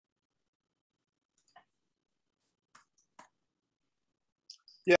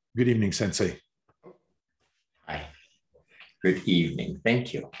Good evening, Sensei. Hi. Good evening.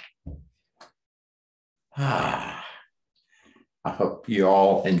 Thank you. I hope you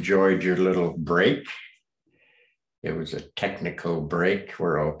all enjoyed your little break. It was a technical break.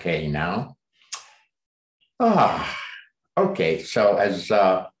 We're okay now. Ah, okay. So as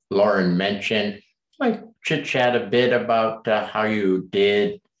Lauren mentioned, like chit chat a bit about how you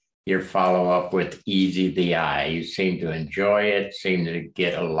did your follow up with Easy the Eye. You seem to enjoy it. Seem to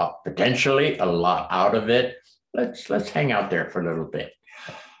get potentially a lot out of it. Let's hang out there for a little bit.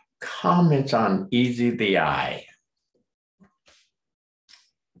 Comments on Easy the Eye.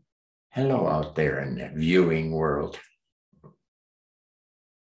 Hello out there in the viewing world.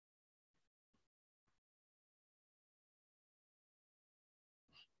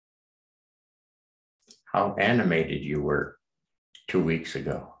 How animated you were 2 weeks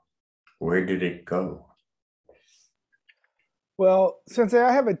ago. Where did it go? Well, Sensei,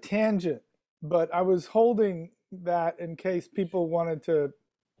 I have a tangent, but I was holding that in case people wanted to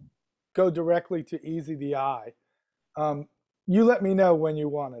go directly to Easy the Eye. You let me know when you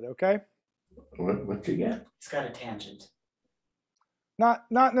want it, okay? What's it get? It's got a tangent. Not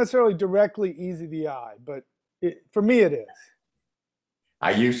necessarily directly Easy the Eye, but for me it is.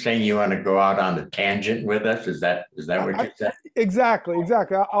 Are you saying you want to go out on a tangent with us? Is that what you said? Exactly.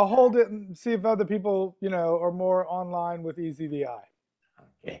 I'll hold it and see if other people, are more online with Easy the Eye.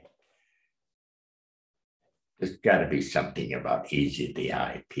 Okay. There's got to be something about Easy the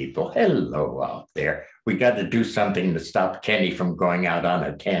Eye, people. Hello out there. We got to do something to stop Kenny from going out on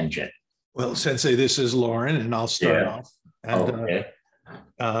a tangent. Well, Sensei, this is Lauren, and I'll start off. And okay.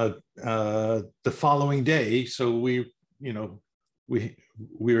 The following day, so we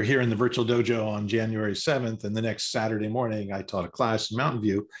were here in the virtual dojo on January 7th, and the next Saturday morning, I taught a class in Mountain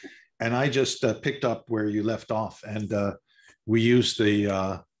View, and I just picked up where you left off, and we used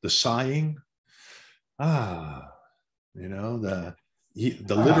the sighing.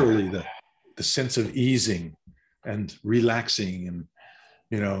 Literally the sense of easing and relaxing, and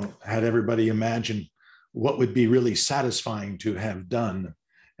had everybody imagine what would be really satisfying to have done.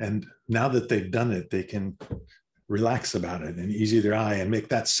 And now that they've done it, they can relax about it and easy their eye and make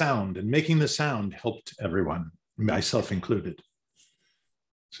that sound. And making the sound helped everyone, myself included.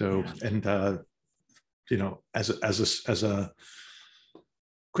 So, and as a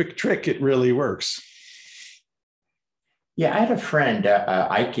quick trick, it really works. Yeah, I had a friend,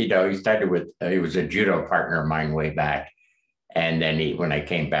 Aikido. He started he was a judo partner of mine way back. And then when I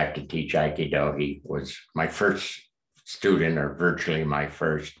came back to teach Aikido, he was my first student, or virtually my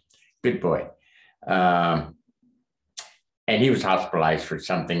first. Good boy. And he was hospitalized for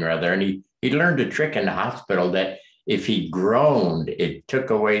something or other. And he learned a trick in the hospital that if he groaned, it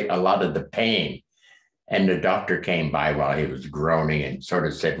took away a lot of the pain. And the doctor came by while he was groaning and sort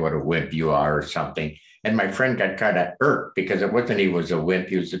of said, "What a wimp you are," or something. And my friend got kind of irked because it wasn't he was a wimp.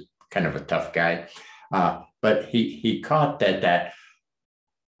 He was kind of a tough guy. But he caught that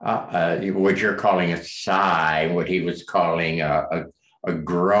what you're calling a sigh, what he was calling a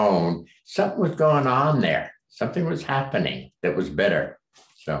groan, something was going on there. Something was happening that was better.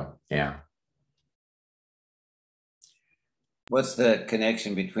 So, yeah. What's the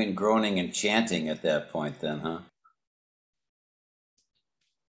connection between groaning and chanting at that point then, huh?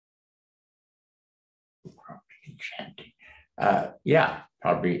 Groaning and chanting. Yeah,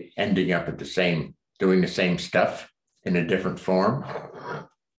 probably ending up at doing the same stuff in a different form.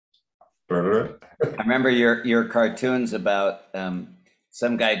 I remember your cartoons about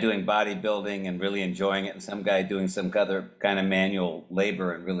some guy doing bodybuilding and really enjoying it, and some guy doing some other kind of manual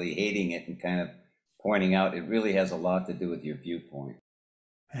labor and really hating it, and kind of pointing out it really has a lot to do with your viewpoint.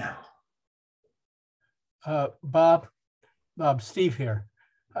 Yeah. Bob, Steve here.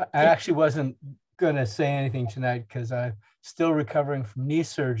 I actually wasn't going to say anything tonight because I'm still recovering from knee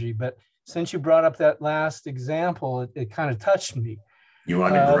surgery, but since you brought up that last example, it kind of touched me. You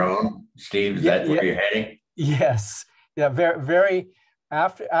want to groan, Steve? Is that where you're heading? Yes. Yeah. Very.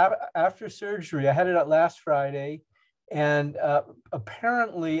 After surgery, I had it out last Friday, and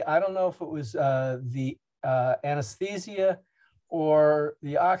apparently, I don't know if it was the anesthesia or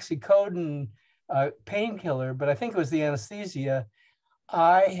the oxycodone painkiller, but I think it was the anesthesia.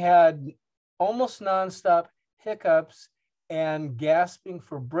 I had almost nonstop hiccups and gasping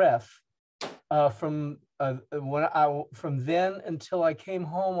for breath from then until I came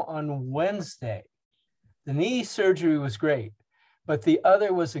home on Wednesday. The knee surgery was great, but the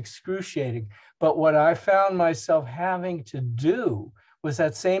other was excruciating. But what I found myself having to do was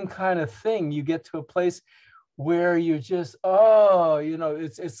that same kind of thing. You get to a place where you just, oh, you know,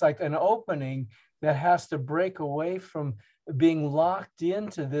 it's like an opening that has to break away from being locked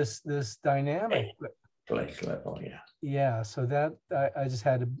into this dynamic. Place level, yeah. Yeah, so that I just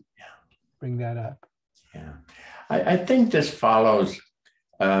had to bring that up. Yeah, I think this follows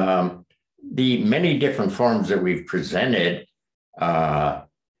the many different forms that we've presented,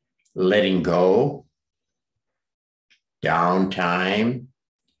 letting go, downtime,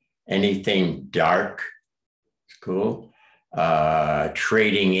 anything dark, it's cool.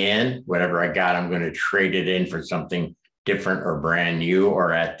 Trading in, whatever I got, I'm going to trade it in for something different or brand new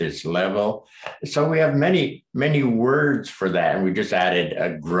or at this level. So we have many, many words for that. And we just added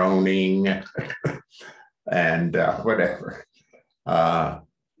a groaning and whatever.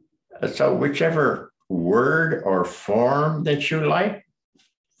 So whichever word or form that you like,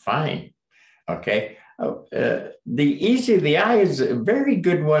 fine. Okay. The easy the eye is a very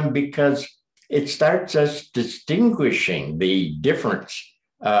good one because it starts us distinguishing the difference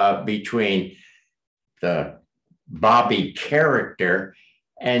between the Bobby character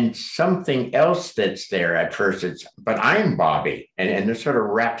and something else that's there at first. It's, but I'm Bobby, and they're sort of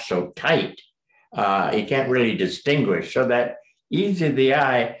wrapped so tight, you can't really distinguish. So that easy the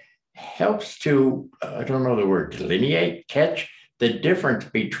eye helps to, I don't know the word, delineate, catch the difference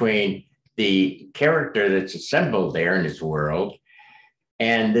between the character that's assembled there in his world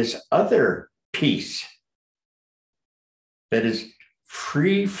and this other piece that is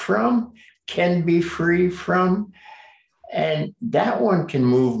free from, can be free from. And that one can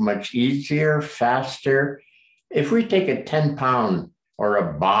move much easier, faster. If we take a 10-pound or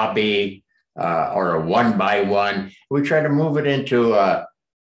a Bobby or a 1x1, we try to move it into a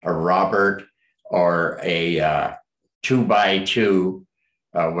Robert or a 2x2,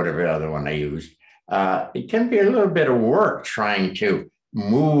 whatever the other one I used. It can be a little bit of work trying to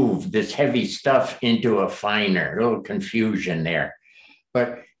move this heavy stuff into a finer, a little confusion there.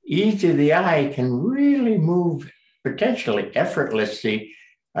 But easy the eye can really move potentially effortlessly,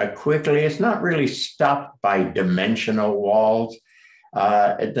 quickly. It's not really stopped by dimensional walls.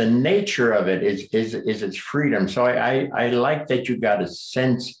 The nature of it is its freedom. So I like that you got a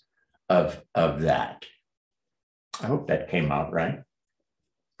sense of that. I hope that came out right.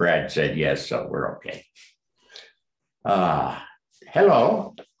 Brad said yes, so we're okay.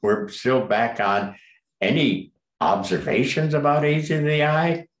 Hello, we're still back on. Any observations about easy the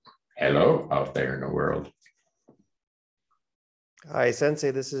eye? Hello out there in the world. Hi,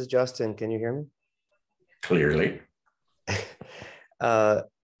 Sensei, this is Justin. Can you hear me? Clearly. I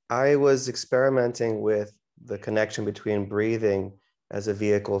was experimenting with the connection between breathing as a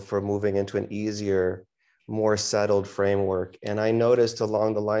vehicle for moving into an easier, more settled framework. And I noticed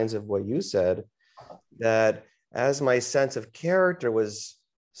along the lines of what you said, that as my sense of character was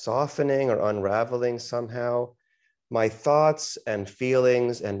softening or unraveling somehow, my thoughts and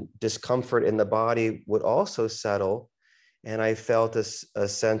feelings and discomfort in the body would also settle. And I felt a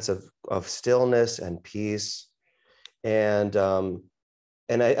sense of stillness and peace, and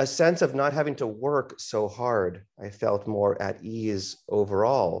a sense of not having to work so hard. I felt more at ease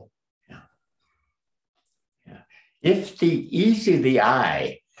overall. Yeah. If the easy the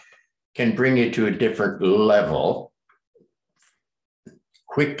eye can bring you to a different level,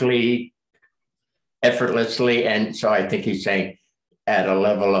 quickly, effortlessly, and so I think he's saying at a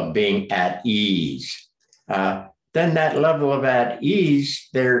level of being at ease. Then that level of at ease,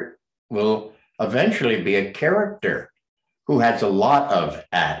 there will eventually be a character who has a lot of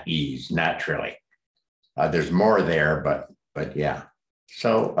at ease naturally. There's more there, but yeah.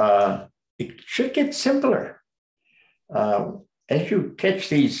 So it should get simpler. As you catch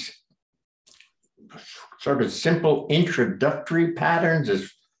these sort of simple introductory patterns,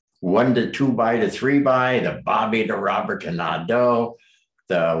 as 1 to 2x to 3x, the Bobby to Robert to Nadeau,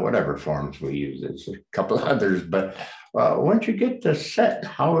 the whatever forms we use, there's a couple others, but once you get the set,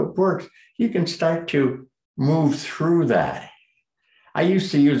 how it works, you can start to move through that. I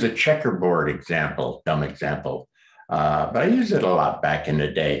used to use a checkerboard example, dumb example, but I use it a lot back in the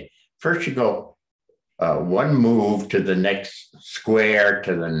day. First you go one move to the next square,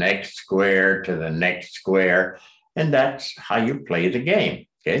 to the next square, to the next square, and that's how you play the game,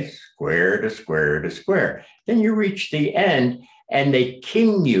 okay? Square to square to square. Then you reach the end, and they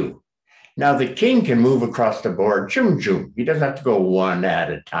king you. Now the king can move across the board, zoom, zoom. He doesn't have to go one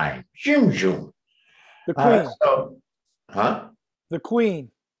at a time, zoom, zoom. The queen. The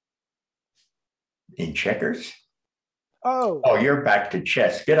queen. In checkers? Oh, you're back to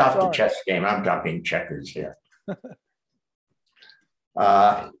chess. Get off Sorry. the chess game. I'm talking checkers here.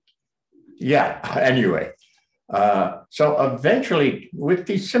 Yeah, anyway. So eventually, with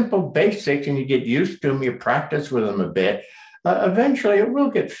these simple basics, and you get used to them, you practice with them a bit, eventually it will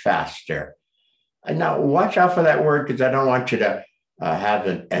get faster. And now watch out for that word, because I don't want you to have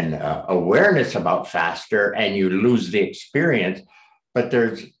an awareness about faster and you lose the experience. But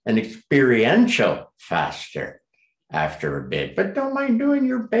there's an experiential faster after a bit. But don't mind doing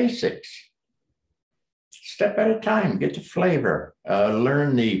your basics. Step at a time, get the flavor,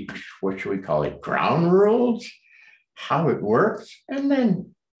 learn the, what should we call it, ground rules, how it works, and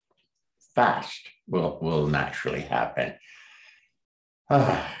then fast will naturally happen.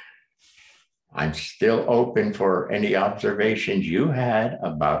 I'm still open for any observations you had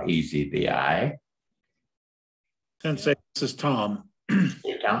about Easy the Eye. Sensei, this is Tom.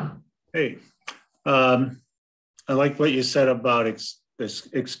 Hey, Tom. Hey, I like what you said about this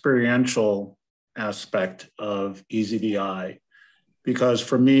experiential aspect of Easy the Eye, because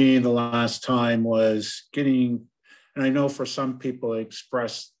for me, the last time was getting, and I know for some people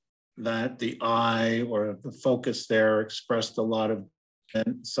expressed that the eye or the focus there expressed a lot of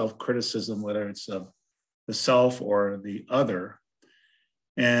self-criticism, whether it's the self or the other.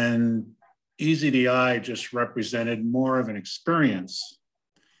 And Easy the Eye just represented more of an experience.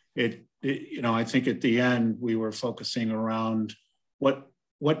 I think at the end we were focusing around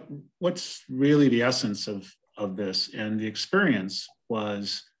what's really the essence of this, and the experience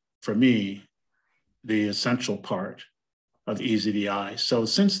was, for me, the essential part of Easy the Eye. So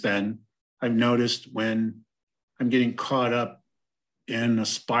since then, I've noticed when I'm getting caught up in a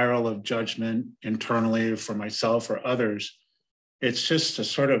spiral of judgment internally for myself or others, it's just a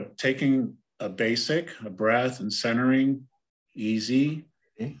sort of taking a breath and centering, easy,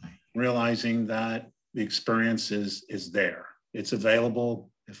 realizing that the experience is there. It's available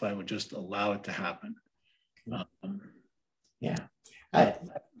if I would just allow it to happen. That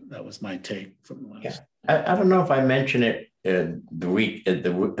was my take from the last. I don't know if I mentioned it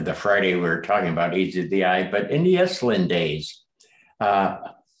the Friday we were talking about Easy the Eye, but in the Esalen days,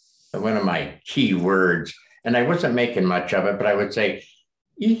 one of my key words, and I wasn't making much of it, but I would say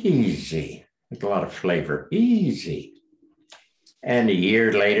easy, with a lot of flavor, easy. And a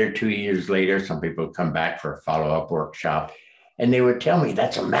year later, 2 years later, some people would come back for a follow-up workshop, and they would tell me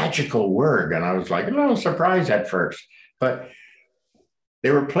that's a magical word. And I was like a little surprised at first, but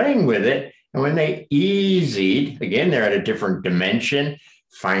they were playing with it. And when they easied, again, they're at a different dimension,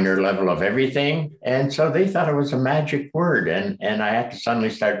 finer level of everything. And so they thought it was a magic word. And I had to suddenly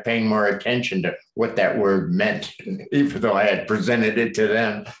start paying more attention to what that word meant. Even though I had presented it to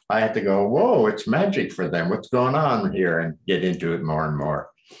them, I had to go, whoa, it's magic for them. What's going on here? And get into it more and more.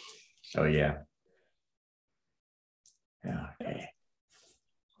 So, yeah. Okay.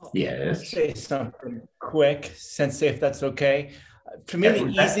 Yes. Say something quick, Sensei, if that's okay. For me, the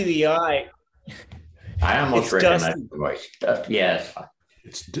Easy the Eye. I almost recognize the voice. Yes.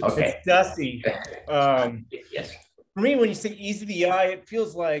 It's Dusty. Yes. For me, when you say Easy the Eye, it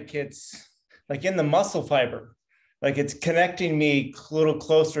feels like it's like in the muscle fiber, like it's connecting me a little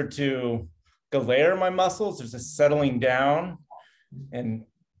closer to the layer of my muscles. There's a settling down, and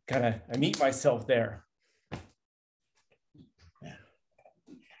kind of I meet myself there.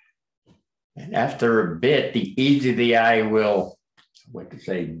 And after a bit, the Easy the Eye will,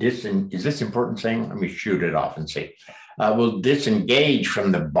 is this important saying? Let me shoot it off and see. Will disengage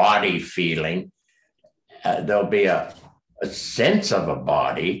from the body feeling. There'll be a sense of a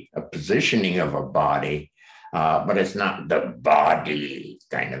body, a positioning of a body, but it's not the body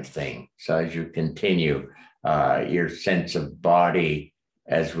kind of thing. So as you continue, your sense of body,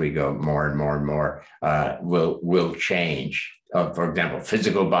 as we go more and more and more, will change. For example,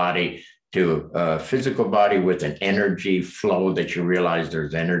 physical body to a physical body with an energy flow that you realize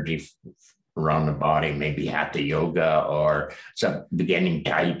there's energy around the body, maybe hatha yoga or some beginning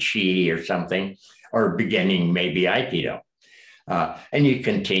Tai Chi or something, or beginning maybe Aikido. And you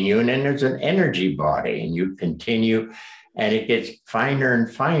continue, and then there's an energy body, and you continue, and it gets finer and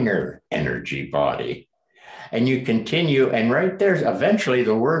finer energy body. And you continue, and right there's eventually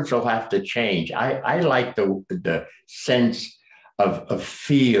the words will have to change. I like the sense of a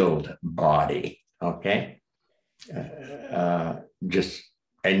field body, okay?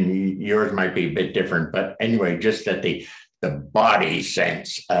 And yours might be a bit different, but anyway, just that the body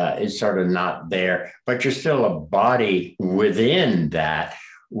sense is sort of not there, but you're still a body within that,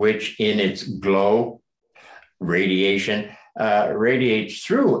 which in its glow radiation radiates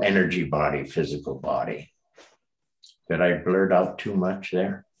through energy body, physical body. Did I blurt out too much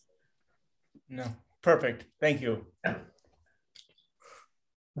there? No, perfect. Thank you. Yeah.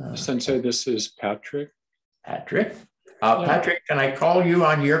 Sensei, this is Patrick. Patrick? Patrick, can I call you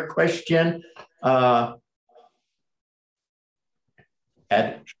on your question?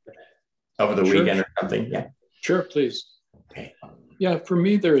 add over the Sure. weekend or something? Yeah. Sure, please. Okay. Yeah, for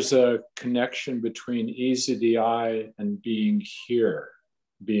me, there's a connection between easy the eye and being here,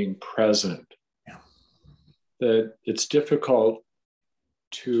 being present. Yeah. That it's difficult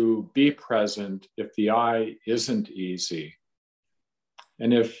to be present if the eye isn't easy.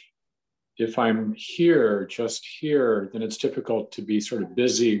 And if I'm here, just here, then it's difficult to be sort of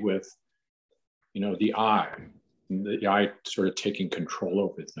busy with, the eye sort of taking control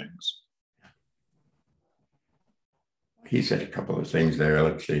over things. He said a couple of things there.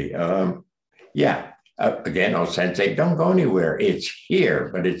 Let's see. Again, OSensei, don't go anywhere. It's here,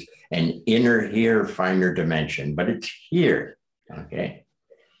 but it's an inner here, finer dimension, but it's here. Okay.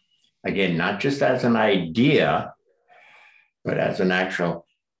 Again, not just as an idea, but as an actual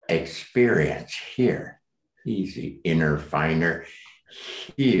experience here. Easy, inner, finer,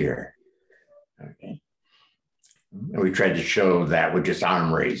 here. Okay. And we tried to show that with just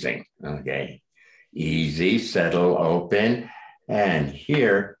arm raising. Okay. Easy, settle, open. And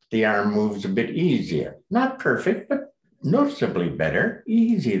here, the arm moves a bit easier. Not perfect, but noticeably better.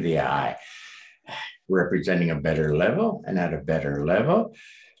 Easy, the eye. Representing a better level, and at a better level.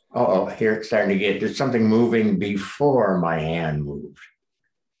 Oh, here it's starting to there's something moving before my hand moved.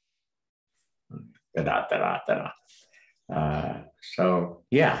 So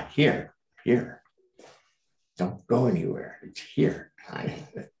yeah, here. Don't go anywhere. It's here.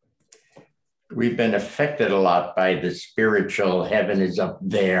 We've been affected a lot by the spiritual heaven is up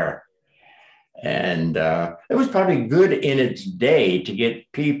there. And it was probably good in its day to get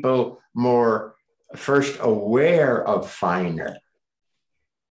people more first aware of finer.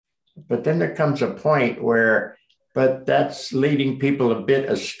 But then there comes a point where, but that's leading people a bit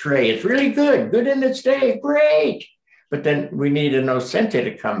astray. It's really good in its day, great. But then we need an OSensei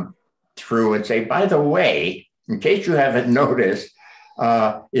to come through and say, by the way, in case you haven't noticed,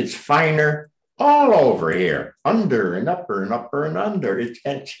 it's finer all over here, under and upper and upper and under.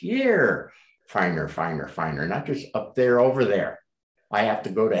 It's here, finer, not just up there, over there. I have to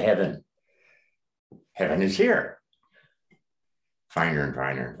go to heaven. Heaven is here. Finer and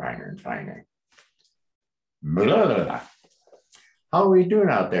finer and finer and finer. Blah, blah, blah. How are we doing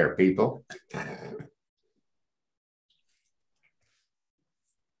out there, people?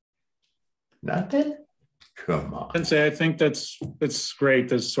 Nothing? Come on. Sensei, I think that's great.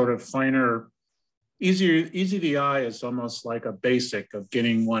 This sort of finer, easy the eye is almost like a basic of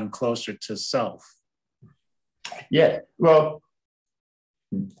getting one closer to self. Yeah, well,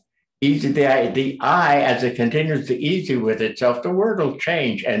 easy the eye as it continues to easy with itself, the word will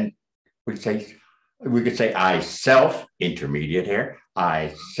change, and we could say I self, intermediate here,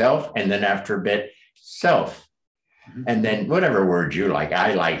 I self, and then after a bit self, and then whatever word you like.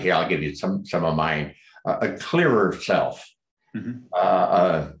 I like here. I'll give you some of mine. A clearer self,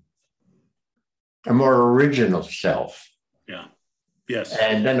 a more original self. Yeah. Yes.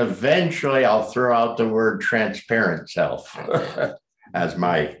 And then eventually I'll throw out the word transparent self as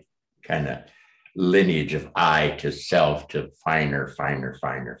my kind of lineage of I to self to finer.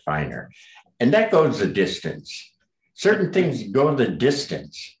 And that goes the distance. Certain things go the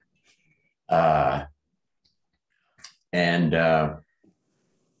distance.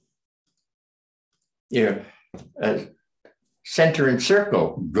 Center and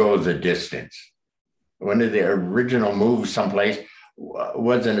circle go the distance. One of the original moves someplace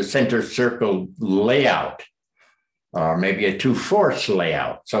was in a center circle layout, or maybe a 2/4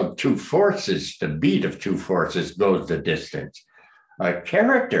 layout. So 2/4, the beat of 2/4 goes the distance.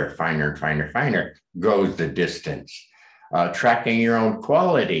 Character, finer, goes the distance. Tracking your own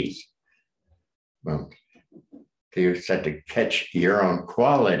qualities. Well, you're set to catch your own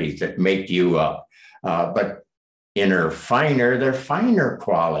qualities that make you up. But inner, finer, they're finer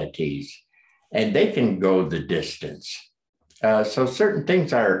qualities, and they can go the distance. So certain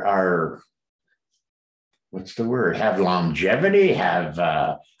things are what's the word? Have longevity, have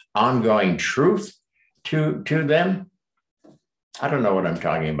ongoing truth to them. I don't know what I'm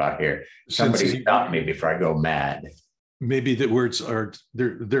talking about here. Somebody stop me before I go mad. Maybe the words are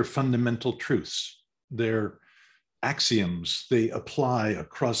they're fundamental truths. They're axioms. They apply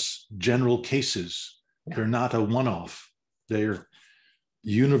across general cases. They're not a one-off. They're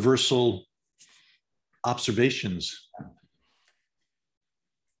universal observations.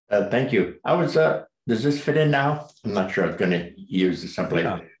 Thank you. I was, does this fit in now? I'm not sure I was going to use this someplace.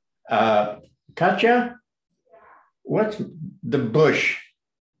 Yeah. Katya, what's the bush?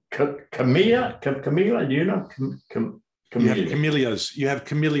 Camellia? Do you know? Camellias. You have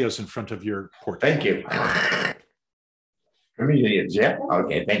camellias in front of your porch. Thank you. Camellias, yeah.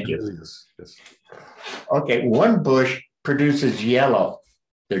 Okay, thank you. Camellias, yes. Okay, one bush produces yellow.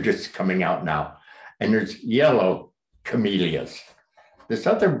 They're just coming out now. And there's yellow camellias. This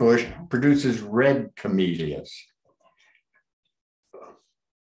other bush produces red camellias.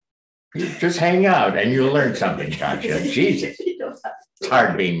 You just hang out and you'll learn something, Katja. Jesus, it's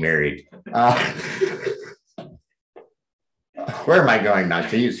hard being married. Where am I going now?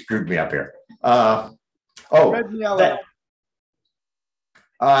 So you screwed me up here. Red and yellow.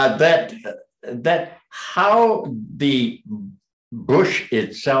 That how the bush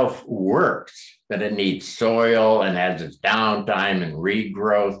itself works, that it needs soil and has its downtime and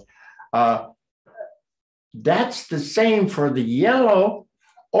regrowth. That's the same for the yellow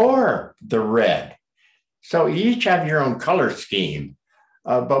or the red. So you each have your own color scheme.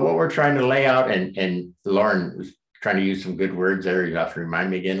 But what we're trying to lay out, and Lauren was trying to use some good words there. You have to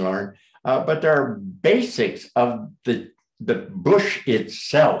remind me again, Lauren. But there are basics of the bush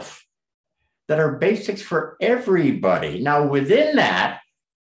itself that are basics for everybody. Now, within that,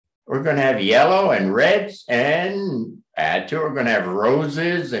 we're going to have yellow and reds, and add to it, we're going to have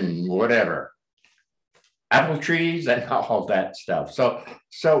roses and whatever, apple trees and all that stuff.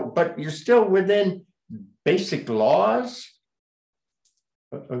 So, but you're still within basic laws.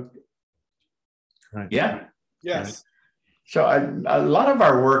 Right. Yeah. Yes. Right. So a lot of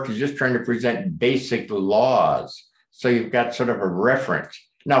our work is just trying to present basic laws. So you've got sort of a reference.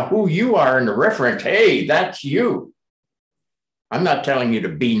 Now, who you are in the reference, hey, that's you. I'm not telling you to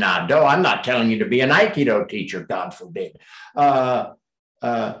be Nadeau. I'm not telling you to be an Aikido teacher, God forbid. But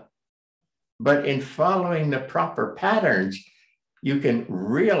in following the proper patterns, you can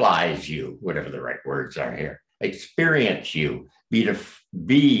realize you, whatever the right words are here, experience you, be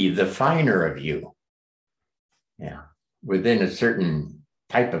the finer of you. Yeah, within a certain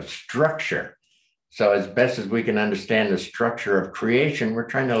type of structure. So as best as we can understand the structure of creation, we're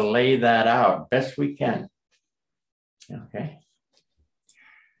trying to lay that out best we can. Okay.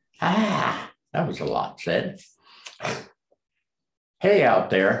 That was a lot said. Hey, out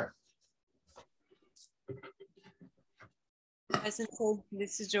there. Hi, Sensei.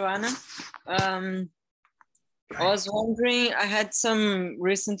 This is Joanna. I was wondering, I had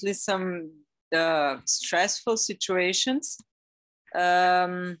recently some stressful situations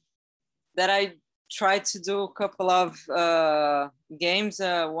that I tried to do a couple of games,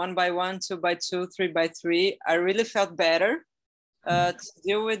 1x1, 2x2, 3x3. I really felt better to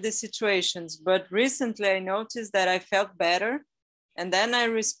deal with the situations. But recently I noticed that I felt better, and then I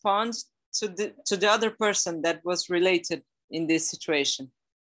respond to the other person that was related in this situation.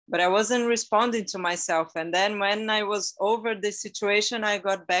 But I wasn't responding to myself. And then when I was over the situation, I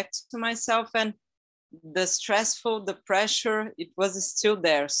got back to myself, and the pressure, it was still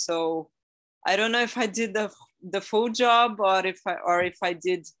there. So I don't know if I did the full job or if I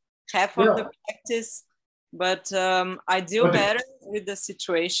did half of the practice, but I deal better with the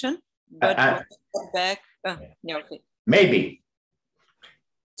situation. But when I got back, okay. Maybe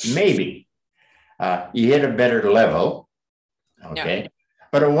you hit a better level, okay? Yeah.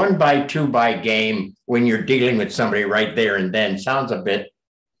 But a 1x2 game, when you're dealing with somebody right there and then, sounds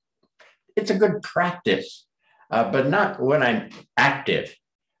it's a good practice, but not when I'm active.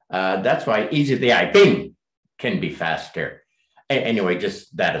 That's why easy the eye, bing, can be faster. Anyway,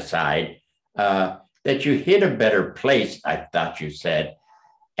 just that aside, that you hit a better place, I thought you said.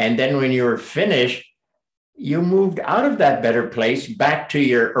 And then when you were finished, you moved out of that better place back to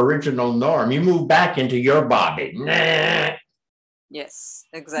your original norm. You moved back into your body. Yes,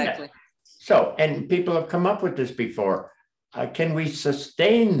 exactly. Yeah. So, and people have come up with this before. Can we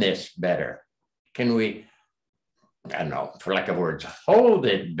sustain this better? Can we, I don't know, for lack of words, hold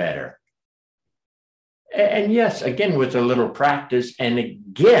it better? And yes, again, with a little practice, and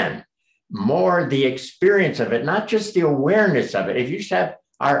again, more the experience of it, not just the awareness of it. If you just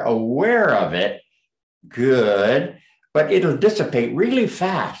are aware of it, good, but it'll dissipate really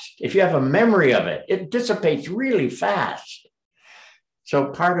fast. If you have a memory of it, it dissipates really fast.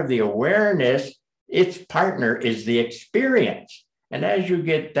 So part of the awareness, its partner is the experience. And as you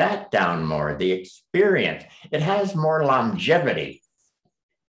get that down more, the experience, it has more longevity.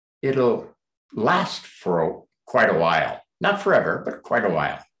 It'll last for quite a while. Not forever, but quite a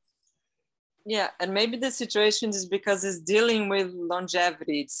while. Yeah, and maybe the situation is because it's dealing with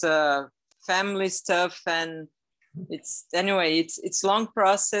longevity. It's family stuff, and it's long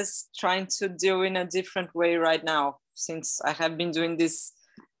process trying to deal in a different way right now, since I have been doing these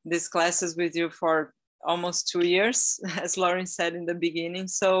classes with you for almost 2 years, as Lauren said in the beginning.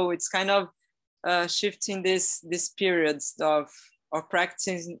 So it's kind of shifting these periods of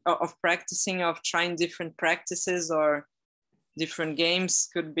practicing, of trying different practices or different games.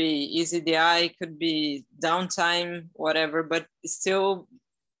 Could be easy DI, could be downtime, whatever, but still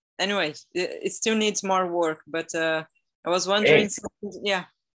anyway, it still needs more work, but I was wondering, yeah.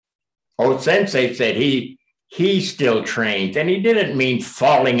 OSensei said he still trains, and he didn't mean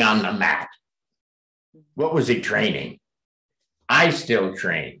falling on the mat. What was he training? I still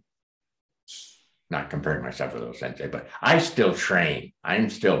train. Not comparing myself with OSensei, but I still train. I'm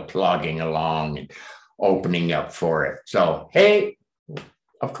still plugging along and opening up for it. So, hey,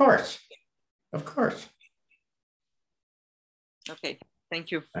 of course. Okay,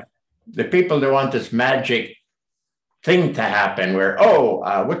 thank you. The people that want this magic thing to happen where,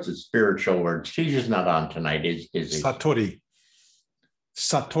 what's the spiritual word? Tisha's not on tonight, is he? Satori.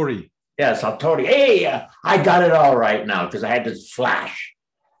 Yeah, Satori. Hey, I got it all right now because I had this flash.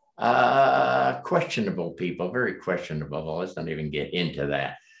 Questionable people, very questionable. Well, let's not even get into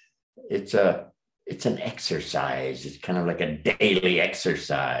that. It's an exercise. It's kind of like a daily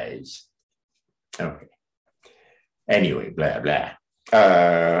exercise. Okay. Anyway, blah, blah.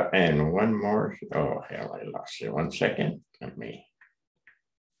 And one more. Oh, hell, I lost it. 1 second.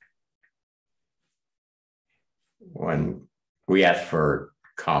 When we asked for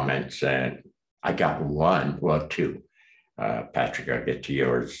comments, and I got one, well, two. Patrick, I'll get to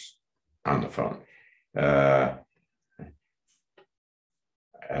yours on the phone.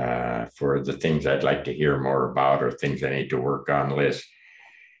 For the things I'd like to hear more about or things I need to work on list.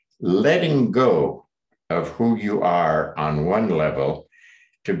 Letting go of who you are on one level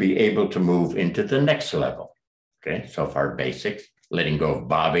to be able to move into the next level. Okay, so far basics, letting go of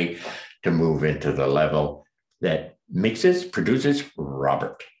Bobby to move into the level that produces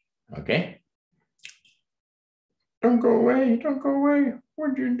Robert. Okay. Don't go away,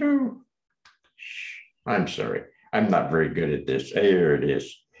 what'd you do? I'm sorry, I'm not very good at this. Here it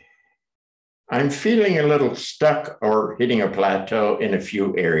is. I'm feeling a little stuck or hitting a plateau in a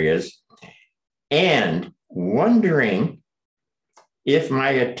few areas and wondering if my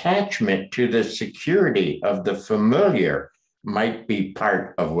attachment to the security of the familiar might be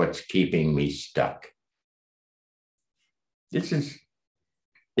part of what's keeping me stuck. It's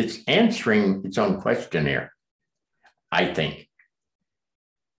answering its own question here, I think.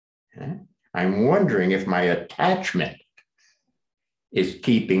 I'm wondering if my attachment is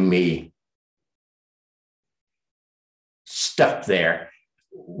keeping me stuck there,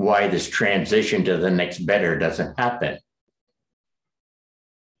 why this transition to the next better doesn't happen.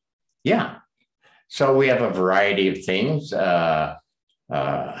 Yeah. So we have a variety of things.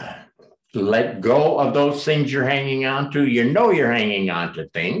 Let go of those things you're hanging on to. You know you're hanging on to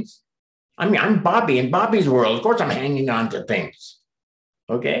things. I mean, I'm Bobby in Bobby's world. Of course I'm hanging on to things.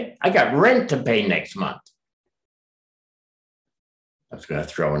 Okay? I got rent to pay next month. I was going to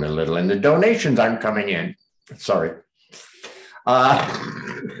throw in a little, and the donations aren't coming in. Sorry.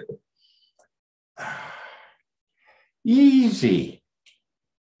 Easy.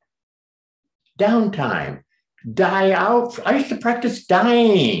 Downtime. Die out. I used to practice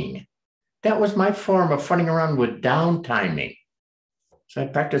dying. That was my form of funning around with downtiming. So I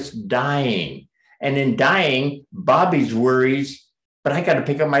practiced dying. And in dying, Bobby's worries, but I got to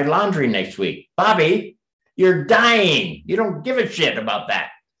pick up my laundry next week. Bobby, you're dying. You don't give a shit about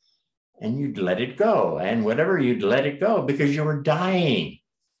that. And you'd let it go. And whatever, you'd let it go because you were dying.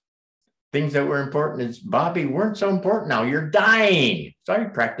 Things that were important as Bobby weren't so important now. You're dying. So I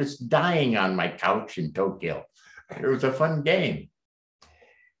practiced dying on my couch in Tokyo. It was a fun game.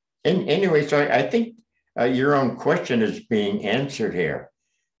 And anyway, so I think your own question is being answered here.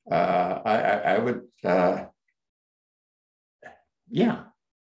 I would, yeah.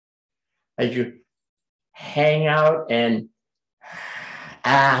 As you hang out and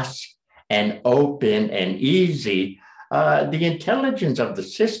ask and open and easy, the intelligence of the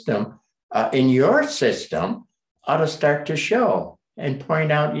system in your system ought to start to show and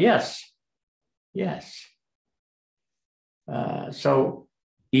point out, yes. So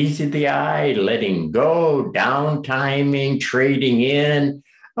easy the eye, letting go, downtiming, trading in,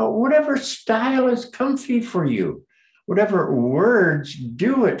 whatever style is comfy for you, whatever words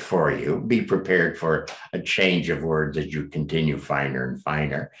do it for you. Be prepared for a change of words as you continue finer and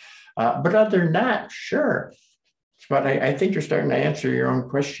finer. But other than that, sure. But I think you're starting to answer your own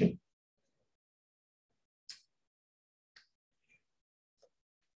question.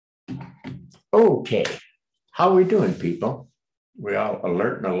 Okay, how are we doing, people? We all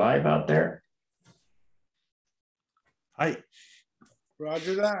alert and alive out there? Hi.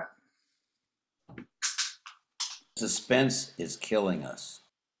 Roger that. Suspense is killing us.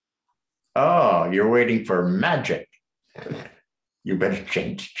 Oh, you're waiting for magic. You better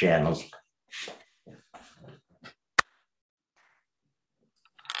change channels.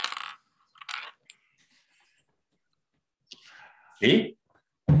 See?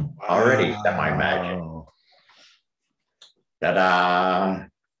 Already semi-magic. Wow. Ta-da!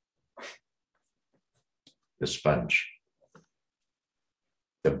 The sponge.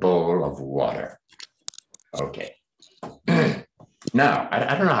 The bowl of water. Okay. Now,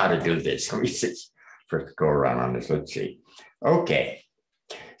 I don't know how to do this. Let me just first go around on this. Let's see. Okay.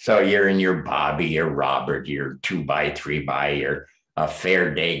 So you're in your Bobby, your Robert, your 2x, 3x, your a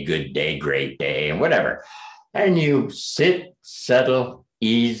fair day, good day, great day, and whatever. And you sit, settle,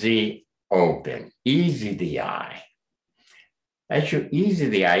 easy, open, easy the eye. As you easy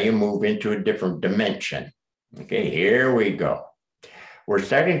the eye, you move into a different dimension. Okay, here we go. We're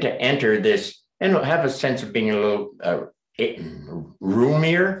starting to enter this and have a sense of being a little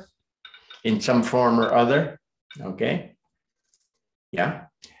roomier in some form or other. Okay, yeah.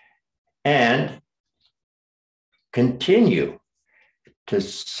 And continue to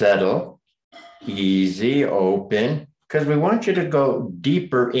settle, easy, open, because we want you to go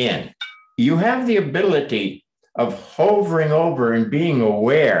deeper in. You have the ability of hovering over and being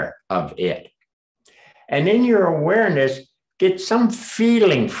aware of it. And in your awareness, get some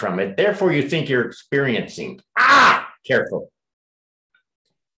feeling from it. Therefore, you think you're experiencing. Careful.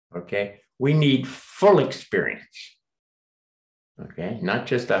 Okay, we need full experience. Okay, not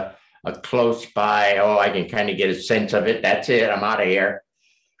just a close by, oh, I can kind of get a sense of it. That's it, I'm out of here.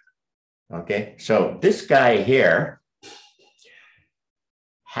 Okay, so this guy here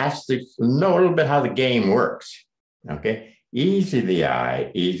has to know a little bit how the game works. Okay, easy the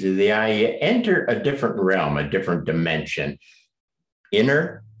eye, easy the eye. You enter a different realm, a different dimension,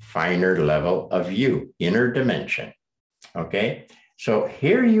 inner, finer level of you, inner dimension. Okay, so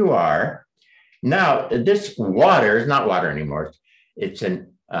here you are. Now, this water is not water anymore. It's in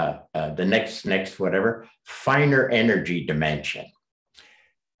the next whatever, finer energy dimension.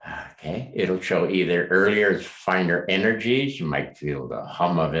 Okay, it'll show either earlier as finer energies, you might feel the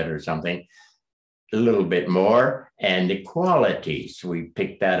hum of it or something, a little bit more, and the qualities. We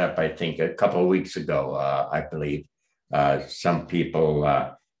picked that up, I think, a couple of weeks ago, I believe. Some people,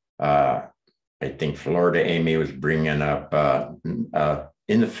 I think Florida Amy was bringing up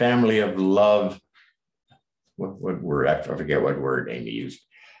in the family of love, what word, I forget what word Amy used.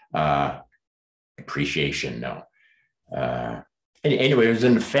 Appreciation, no. Anyway, it was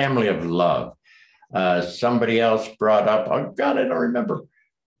in the family of love. Somebody else brought up, oh God, I don't remember,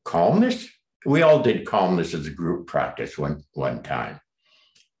 calmness. We all did calmness as a group practice one time.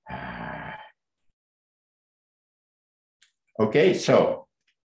 Okay, so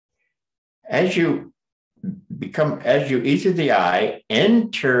as you ease the eye,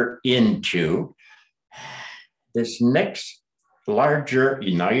 enter into this next larger,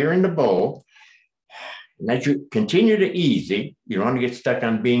 now you're in the bowl, and as you continue to easy, you don't want to get stuck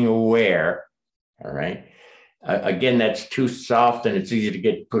on being aware, all right? Again, that's too soft and it's easy to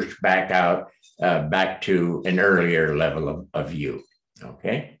get pushed back out, back to an earlier level of you,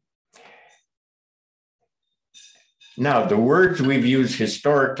 okay? Now, the words we've used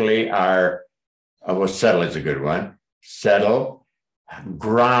historically are, well, settle is a good one. Settle,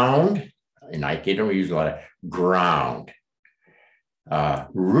 ground. In Aikido, we use a lot of ground.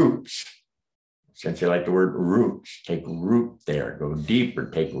 Roots. Since you like the word roots, take root there. Go deeper,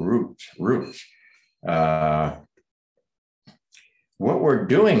 take roots. What we're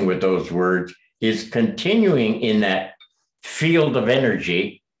doing with those words is continuing in that field of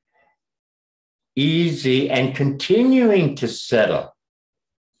energy, easy, and continuing to settle.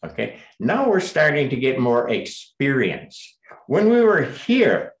 Okay, now we're starting to get more experience. When we were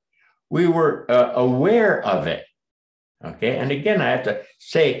here, we were aware of it. Okay, and again, I have to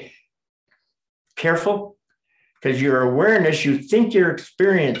say, careful, because your awareness, you think you're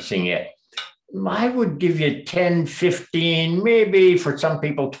experiencing it. I would give you 10, 15, maybe for some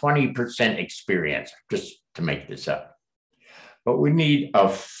people, 20% experience, just to make this up. But we need a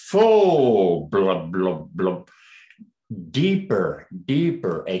full deeper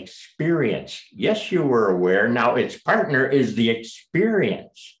experience. Yes, you were aware. Now its partner is the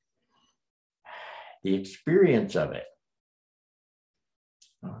experience of it.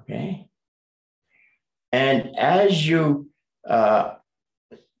 Okay. And as you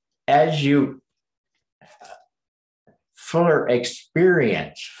fuller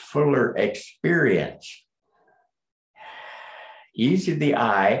experience, easy the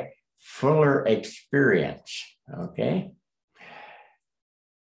eye, fuller experience, okay?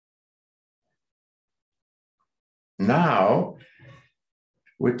 Now,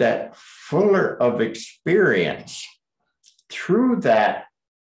 with that fuller of experience, through that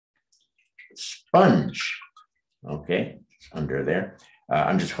sponge, okay, it's under there,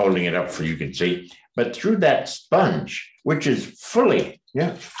 I'm just holding it up so you can see. But through that sponge, which is fully,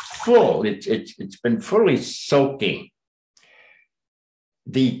 full, it's been fully soaking,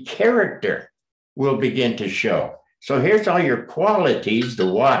 the character will begin to show. So here's all your qualities,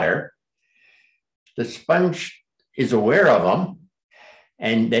 the water. The sponge is aware of them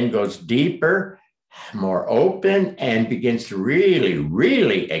and then goes deeper, more open, and begins to really,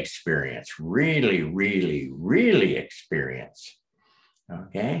 really experience, really experience.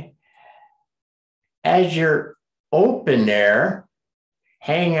 Okay? As you're open there,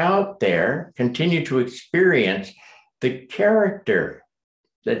 hang out there, continue to experience the character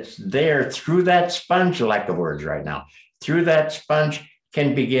that's there through that sponge, lack of words right now, through that sponge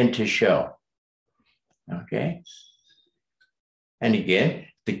can begin to show. Okay? And again,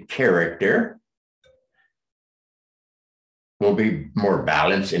 the character will be more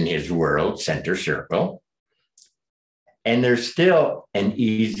balanced in his world, center circle. And there's still an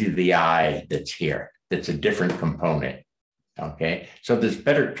easy the eye that's here. That's a different component. Okay. So this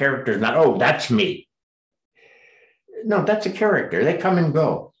better character is not, oh, that's me. No, that's a character. They come and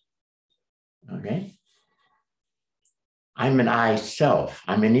go. Okay. I'm an I self.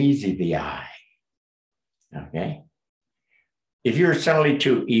 I'm an easy the I. Okay. If you're suddenly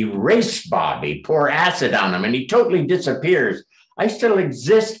to erase Bobby, pour acid on him, and he totally disappears, I still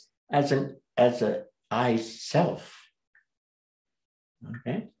exist as an I self.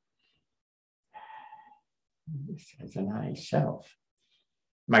 Okay. As an I self.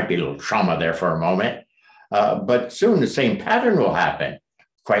 Might be a little trauma there for a moment, but soon the same pattern will happen.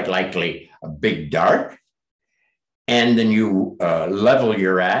 Quite likely a big dark, and the new level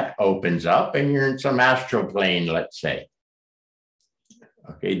you're at opens up, and you're in some astral plane, let's say.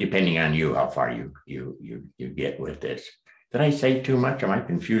 Okay, depending on you, how far you get with this. Did I say too much? Am I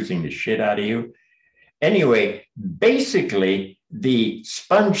confusing the shit out of you? Anyway, basically, the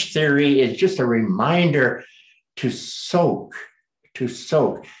sponge theory is just a reminder to soak.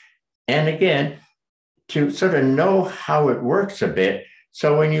 And again, to sort of know how it works a bit.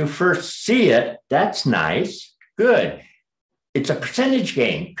 So when you first see it, that's nice, good. It's a percentage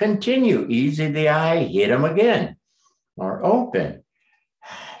game. Continue, easy the eye, hit them again, or open.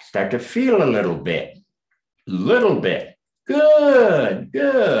 Start to feel a little bit, good.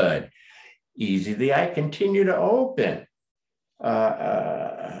 Easy the eye, continue to open.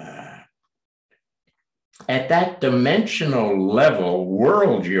 At that dimensional level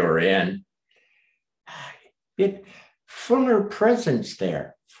world you're in, fuller presence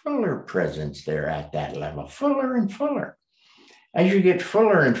there at that level, fuller and fuller. As you get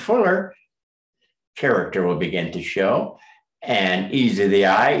fuller and fuller, character will begin to show, and easy the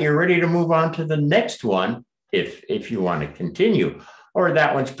eye, you're ready to move on to the next one if you want to continue. Or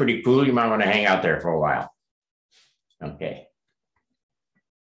that one's pretty cool, you might want to hang out there for a while. Okay.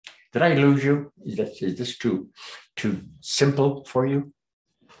 Did I lose you? Is this too simple for you?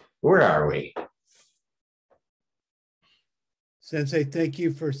 Where are we? Sensei, thank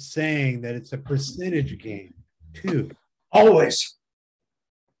you for saying that it's a percentage game too. Always.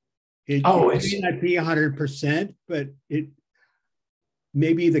 It may not be 100%, but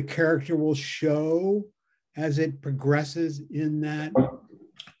maybe the character will show as it progresses in that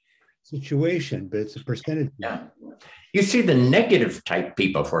situation, but it's a percentage. Yeah. You see the negative type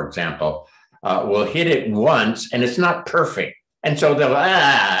people, for example, will hit it once and it's not perfect. And so they'll,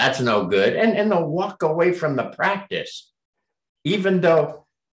 that's no good. And they'll walk away from the practice, even though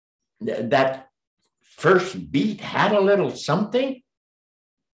that first beat had a little something.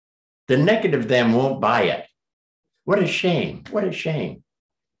 The negative them won't buy it. What a shame. What a shame.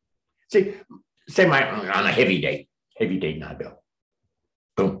 See, say on a heavy day, Nadeau.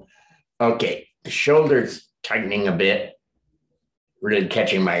 Boom. Okay, the shoulders tightening a bit, really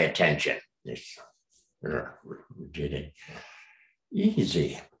catching my attention. This rigidity.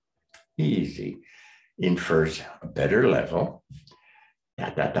 Easy. Infers a better level.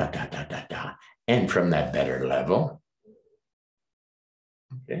 And from that better level,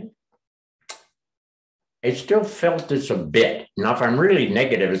 okay. I still felt this a bit. Now, if I'm really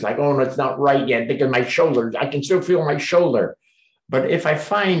negative, it's like, oh, no, it's not right yet because my shoulders, I can still feel my shoulder. But if I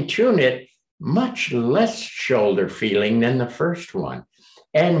fine tune it, much less shoulder feeling than the first one.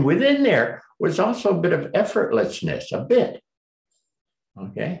 And within there was also a bit of effortlessness, a bit.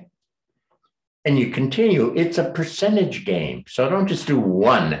 Okay. And you continue, it's a percentage game. So don't just do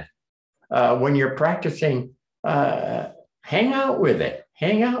one. When you're practicing, hang out with it.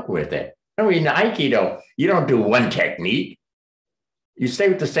 I mean, Aikido, you don't do one technique. You stay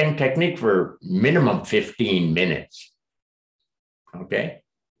with the same technique for minimum 15 minutes. Okay.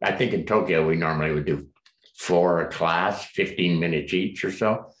 I think in Tokyo, we normally would do floor of class, 15 minutes each or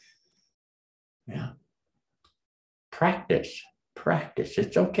so. Yeah. Practice.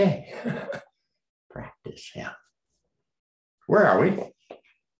 It's okay. Practice. Yeah. Where are we?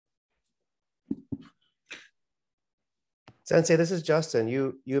 Sensei, this is Justin.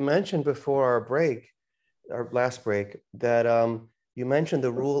 You mentioned before our last break, that you mentioned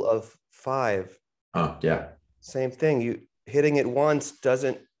the rule of 5. Oh, yeah. Same thing. You hitting it once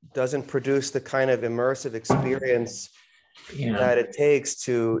doesn't produce the kind of immersive experience that it takes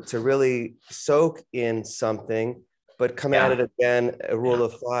to really soak in something, but come at it again, a rule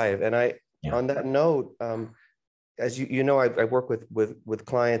of 5. And on that note, as you know, I work with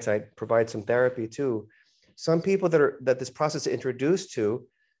clients. I provide some therapy too. Some people that this process is introduced to,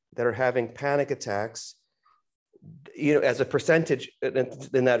 that are having panic attacks, as a percentage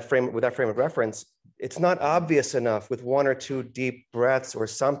in that frame, with that frame of reference, it's not obvious enough with 1 or 2 deep breaths or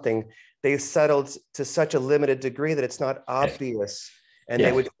something. They've settled to such a limited degree that it's not obvious, and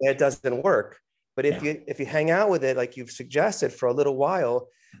they would say it doesn't work. But if you hang out with it, like you've suggested, for a little while,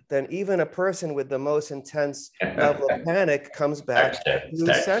 then even a person with the most intense level of panic comes back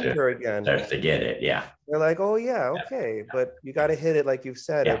to center again. Starts to get it, yeah. They're like, oh yeah, okay, but you got to hit it like you've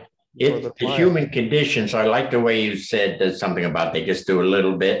said. It's the human condition. So I like the way you said there's something about they just do a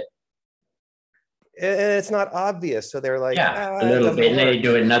little bit. And it's not obvious. So they're like, a little bit. And then they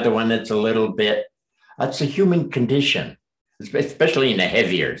do another one that's a little bit. That's a human condition, especially in the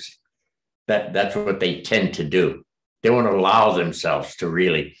heaviers. That's what they tend to do. They won't allow themselves to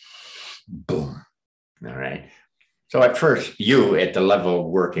really boom. All right. So at first, you at the level of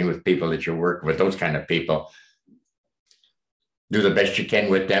working with people that you work with, those kind of people, do the best you can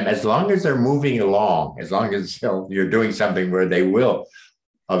with them, as long as they're moving along, as long as you're doing something where they will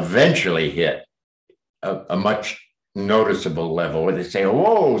eventually hit a much noticeable level where they say,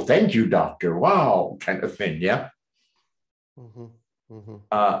 "Whoa, thank you, doctor. Wow," kind of thing. Yeah. Mm-hmm.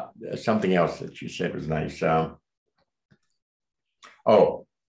 Mm-hmm. Something else that you said was nice.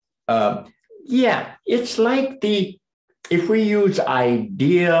 It's like if we use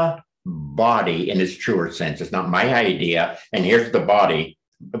idea body in its truer sense, it's not my idea and here's the body,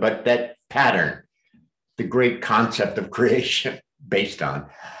 but that pattern, the great concept of creation based on,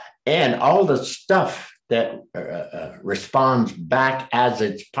 and all the stuff that responds back as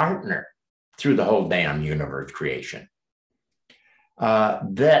its partner through the whole damn universe creation.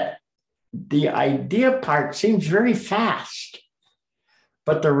 That the idea part seems very fast,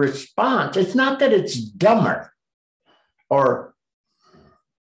 but the response, it's not that it's dumber or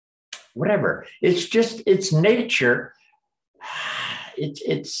whatever. It's just its nature.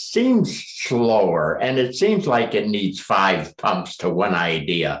 It seems slower, and it seems like it needs 5 pumps to one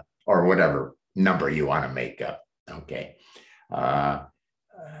idea or whatever number you want to make up. Okay.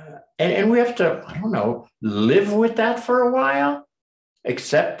 And we have to, I don't know, live with that for a while,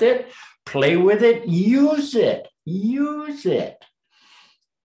 accept it, play with it, use it.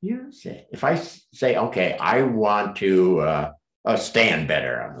 If I say, okay, I want to stand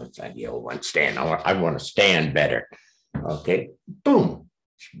better. I'm not saying, stand. I want to stand better. Okay, boom.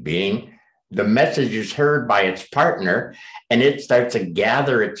 The message is heard by its partner, and it starts to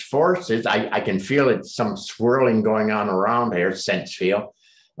gather its forces. I can feel it, some swirling going on around there, sense feel.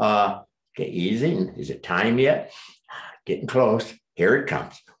 Okay, easy. Is it time yet? Getting close. Here it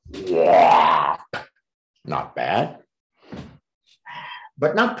comes. Not bad,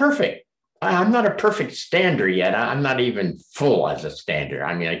 but not perfect. I'm not a perfect stander yet. I'm not even full as a stander.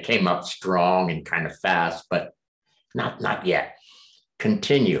 I mean, I came up strong and kind of fast, but not yet.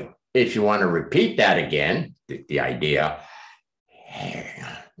 Continue. If you want to repeat that again, the idea,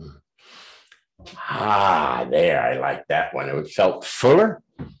 there, I like that one. It felt fuller,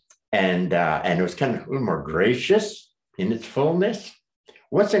 and it was kind of a little more gracious in its fullness.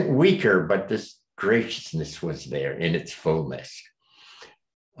 Wasn't weaker, but this graciousness was there in its fullness.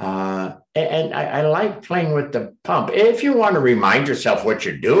 And I like playing with the pump. If you want to remind yourself what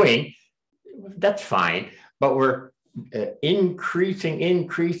you're doing, that's fine. But we're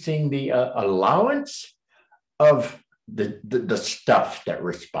increasing the allowance of the stuff that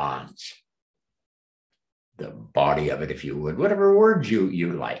responds, the body of it, if you would, whatever words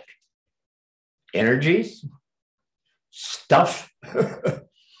you like. Energies, stuff, the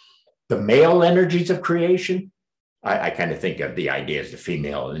male energies of creation. I kind of think of the idea as the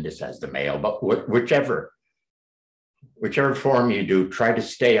female and this as the male, but whichever form you do, try to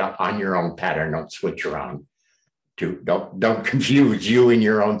stay on your own pattern. Don't switch around. Don't confuse you in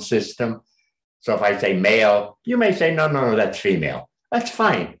your own system. So if I say male, you may say, no, that's female. That's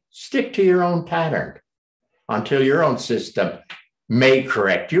fine. Stick to your own pattern until your own system may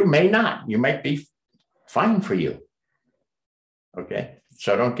correct you, may not. You might be fine for you. Okay,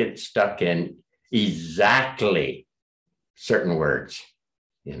 so don't get stuck in exactly certain words,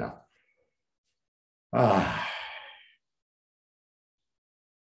 you know.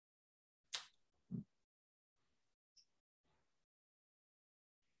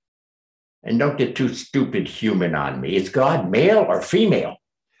 And don't get too stupid human on me. Is God male or female?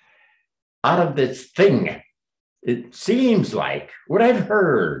 Out of this thing, it seems like what I've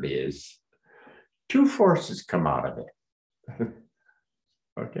heard is two forces come out of it.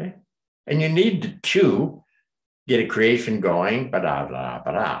 Okay? And you need the two get a creation going, blah, blah,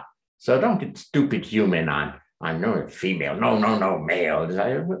 blah. So don't get stupid human on no female, no, male.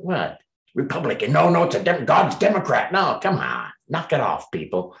 What? Republican, no, it's God's Democrat. No, come on, knock it off,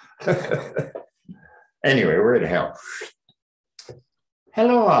 people. Anyway, where the hell?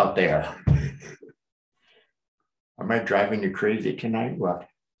 Hello out there. Am I driving you crazy tonight? What?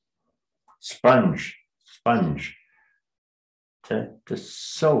 Sponge. To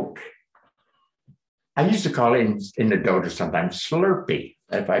soak. I used to call it in the dojo sometimes Slurpee.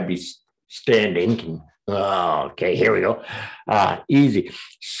 If I'd be standing. Oh, okay, here we go. Easy.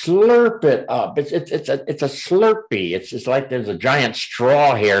 Slurp it up. It's a Slurpee. It's just like there's a giant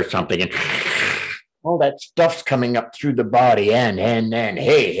straw here or something, and all that stuff's coming up through the body, and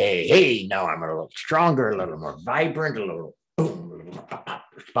hey. Now I'm a little stronger, a little more vibrant, a little boom, a little more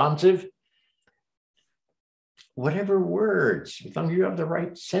responsive. Whatever words, as long as you have the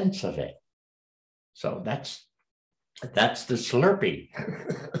right sense of it. So that's the Slurpee.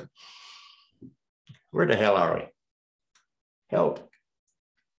 Where the hell are we? Help.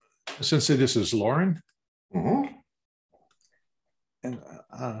 Sensei, this is Lauren. Mm-hmm. And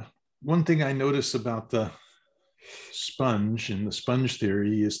one thing I notice about the sponge and the sponge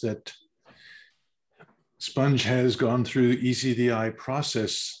theory is that sponge has gone through the easy the eye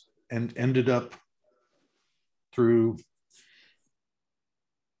process and ended up through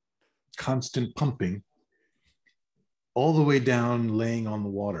constant pumping all the way down, laying on the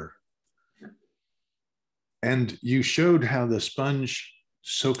water. And you showed how the sponge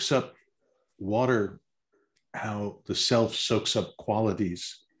soaks up water, how the self soaks up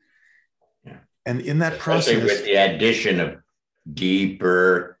qualities. Yeah. And in that Especially process, with the addition of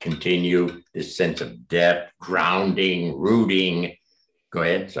deeper, continue this sense of depth, grounding, rooting. Go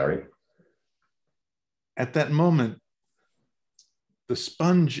ahead, sorry. At that moment, the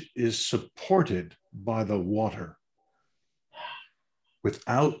sponge is supported by the water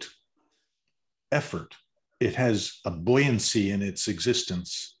without effort. It has a buoyancy in its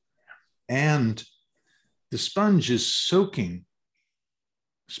existence. And the sponge is soaking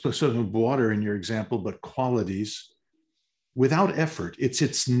water in your example, but qualities without effort. It's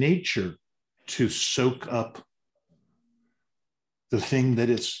its nature to soak up the thing that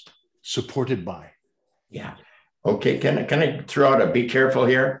it's supported by. Yeah. Okay, can I throw out a be careful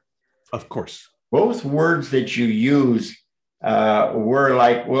here? Of course. Both words that you use were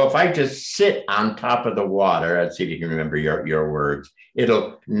like, well, if I just sit on top of the water, let's see if you can remember your words,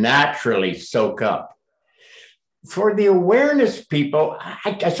 it'll naturally soak up. For the awareness people,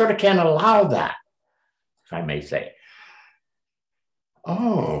 I sort of can't allow that, if I may say.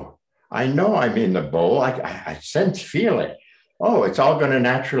 Oh, I know I'm in the bowl. I sense, feel it. Oh, it's all going to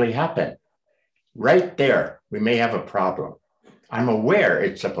naturally happen. Right there, we may have a problem. I'm aware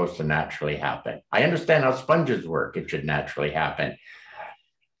it's supposed to naturally happen. I understand how sponges work. It should naturally happen.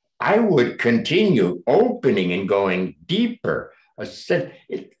 I would continue opening and going deeper.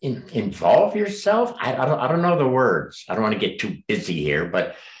 Involve yourself. I don't know the words. I don't want to get too busy here,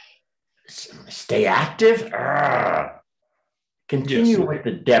 but stay active. Continue with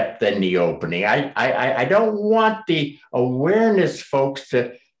the depth and the opening. I don't want the awareness folks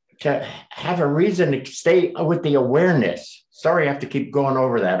to have a reason to stay with the awareness. Sorry, I have to keep going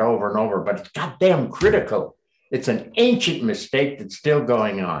over that over and over, but it's goddamn critical. It's an ancient mistake that's still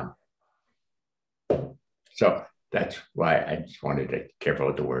going on. So that's why I just wanted to be careful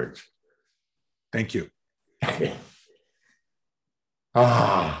with the words. Thank you.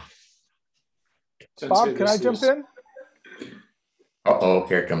 Bob, can I jump in? Uh-oh,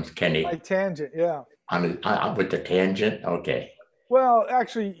 here comes Kenny. My tangent, yeah. With the tangent? Okay. Well,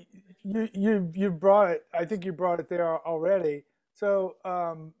 actually, you brought it. I think you brought it there already. So,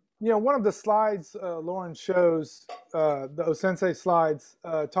 one of the slides Lauren shows, the OSensei slides,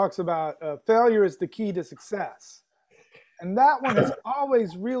 talks about failure is the key to success, and that one has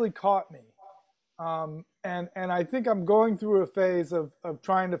always really caught me. And I think I'm going through a phase of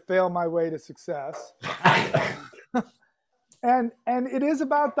trying to fail my way to success. and it is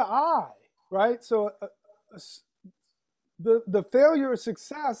about the I, right? So the failure of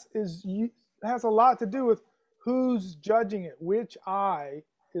success is has a lot to do with who's judging it, which eye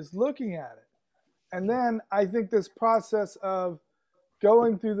is looking at it. And then I think this process of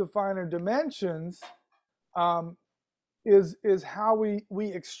going through the finer dimensions is how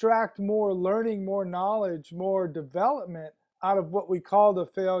we extract more learning, more knowledge, more development out of what we call a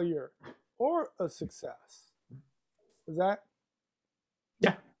failure or a success. Is that?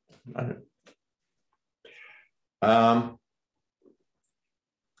 Yeah.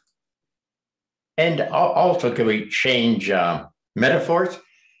 And also, can we change metaphors?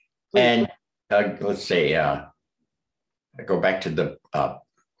 And let's say, I go back to the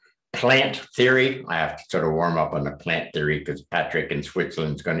plant theory. I have to sort of warm up on the plant theory because Patrick in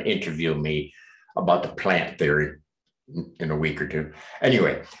Switzerland is going to interview me about the plant theory in a week or two.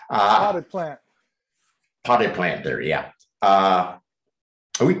 Anyway. Potted plant. Potted plant theory, yeah.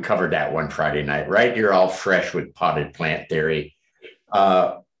 We covered that one Friday night, right? You're all fresh with potted plant theory.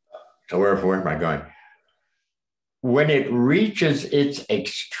 So where am I going? When it reaches its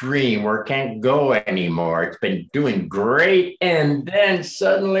extreme where it can't go anymore, it's been doing great, and then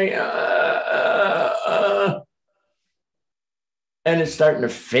suddenly, and it's starting to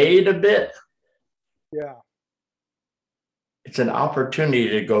fade a bit. Yeah. It's an opportunity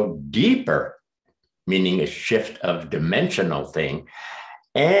to go deeper, meaning a shift of dimensional thing.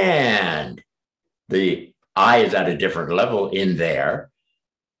 And the eye is at a different level in there,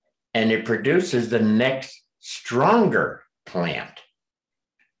 and it produces the next stronger plant,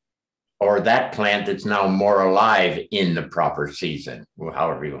 or that plant that's now more alive in the proper season,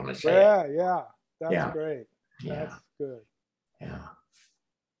 however you want to say it. Yeah, that's great. Yeah. That's good.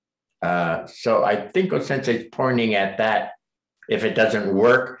 Yeah. So I think OSensei is pointing at that. If it doesn't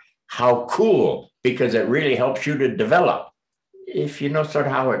work, how cool, because it really helps you to develop. If you know sort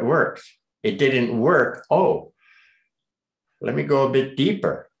of how it works. It didn't work. Oh, let me go a bit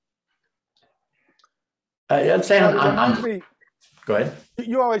deeper. Let's say go ahead.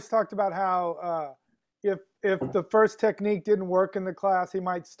 You always talked about how if the first technique didn't work in the class, he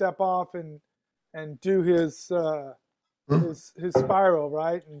might step off and do his spiral,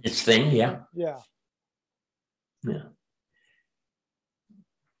 right? His thing, yeah. Yeah.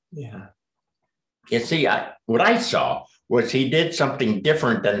 You see, what I saw was he did something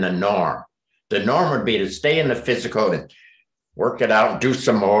different than the norm. The norm would be to stay in the physical and work it out and do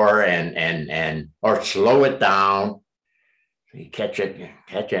some more and or slow it down. You catch it.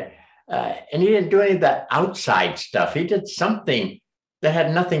 And he didn't do any of that outside stuff. He did something that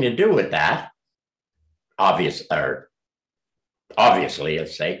had nothing to do with that. Obviously,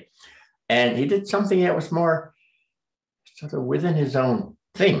 let's say. And he did something that was more sort of within his own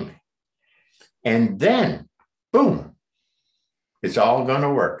thing. And then, boom, it's all going to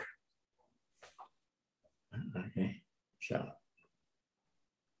work. Okay, so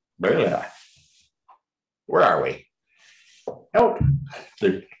really, where are we? Help!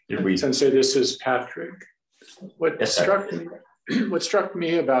 Did we? Sensei, this is Patrick. What struck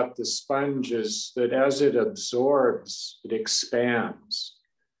me about the sponge is that as it absorbs, it expands.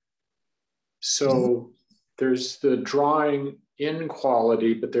 So there's the drawing in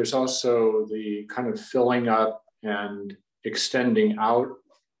quality, but there's also the kind of filling up and extending out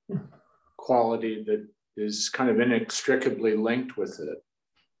quality that is kind of inextricably linked with it.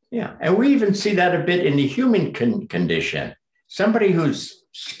 Yeah, and we even see that a bit in the human condition. Somebody who's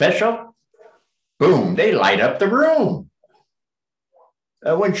special, boom, they light up the room.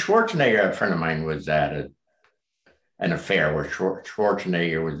 When Schwarzenegger, a friend of mine, was at an affair where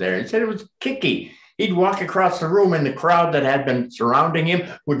Schwarzenegger was there, he said it was kicky. He'd walk across the room and the crowd that had been surrounding him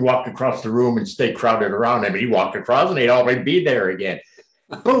would walk across the room and stay crowded around him. He'd walk across and they'd always be there again.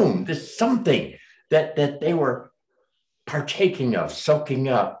 Boom, there's something that they were partaking of, soaking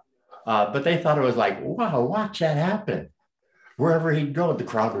up. But they thought it was like, wow, watch that happen. Wherever he'd go, the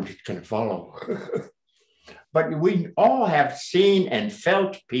crowd would just kind of follow. But we all have seen and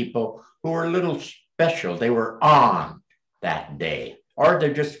felt people who were a little special. They were on that day, or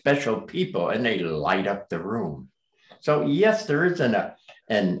they're just special people and they light up the room. So yes, there is an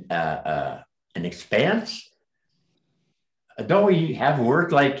expanse. Don't we have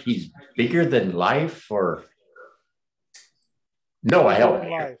words like he's bigger than life, or no? I help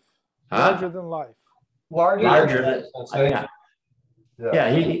you. Larger than life. Larger than life.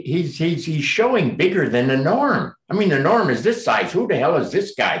 Yeah, he's showing bigger than the norm. I mean, the norm is this size. Who the hell is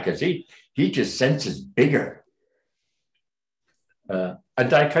this guy? Because he just senses bigger. Did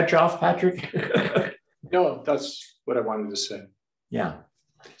I cut you off, Patrick? No, that's what I wanted to say. Yeah.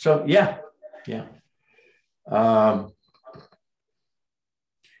 So yeah.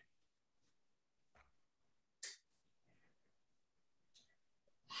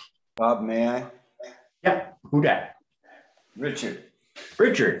 Bob, may I? Yeah, who that? Richard.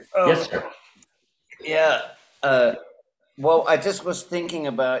 Richard. Yes, sir. Yeah. Well, I just was thinking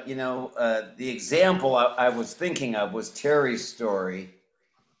about, the example I was thinking of was Terry's story.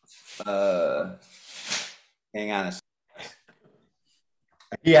 Hang on a second.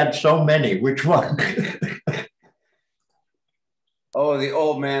 He had so many. Which one? Oh, the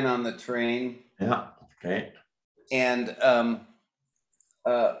old man on the train. Yeah. Okay. And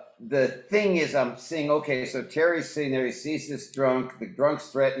the thing is, I'm seeing, okay, so Terry's sitting there, he sees this drunk, the drunk's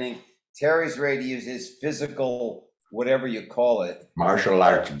threatening. Terry's ready to use his physical, whatever you call it. Martial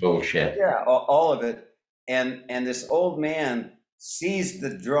arts bullshit. Yeah, all of it. And this old man sees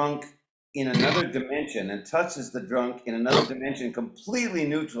the drunk in another dimension and touches the drunk in another dimension, completely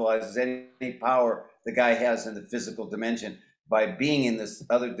neutralizes any power the guy has in the physical dimension by being in this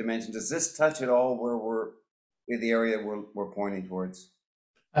other dimension. Does this touch at all where we're in the area we're pointing towards?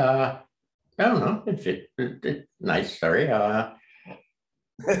 I don't know. It's nice story.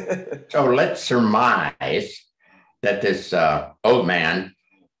 So let's surmise that this old man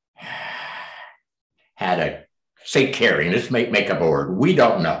had a, say caring, let's make up a word. We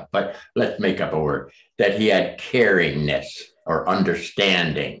don't know, but let's make up a word, that he had caringness or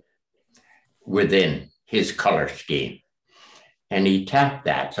understanding within his color scheme. And he tapped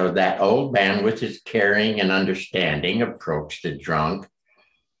that. So that old man with his caring and understanding approached the drunk,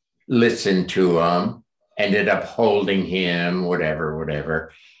 listened to him, ended up holding him,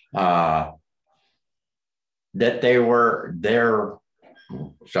 whatever. That they were there.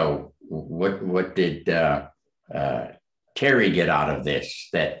 So what did Terry get out of this?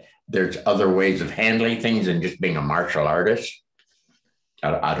 That there's other ways of handling things than just being a martial artist?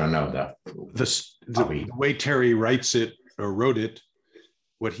 I don't know. The way Terry writes it or wrote it,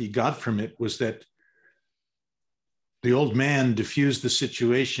 what he got from it was that the old man diffused the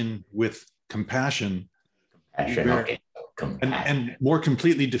situation with compassion. And more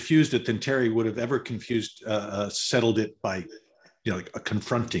completely diffused it than Terry would have ever settled it by,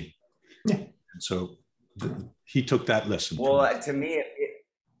 confronting. Yeah. And so he took that lesson. Well, to me,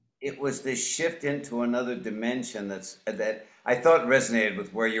 it was this shift into another dimension that I thought resonated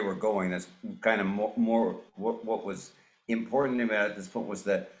with where you were going. That's kind of more what was important to me at this point was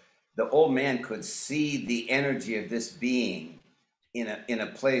that the old man could see the energy of this being in a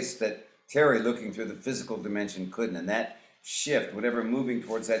place that Terry, looking through the physical dimension, couldn't. And that shift, whatever moving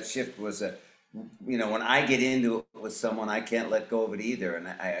towards that shift was when I get into it with someone, I can't let go of it either. And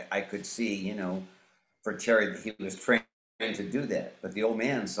I could see, for Terry, he was trained to do that. But the old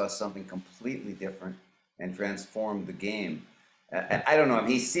man saw something completely different and transformed the game. I don't know.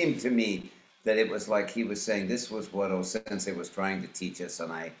 He seemed to me that it was like he was saying this was what OSensei was trying to teach us.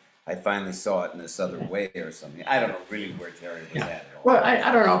 And I finally saw it in this other way or something. I don't know really where Terry was at. Well,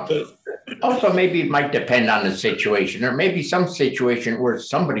 I don't know. Also, maybe it might depend on the situation, or maybe some situation where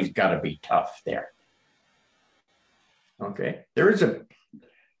somebody's got to be tough there. Okay. There is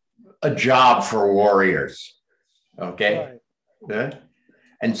a job for warriors. Okay. Right.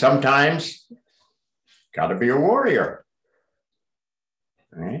 And sometimes got to be a warrior.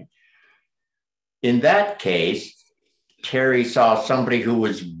 All right. In that case, Terry saw somebody who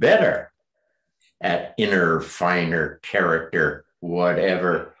was better at inner, finer character,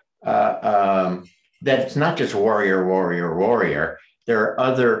 whatever. That's not just warrior. There are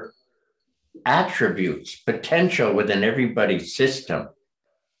other attributes, potential within everybody's system.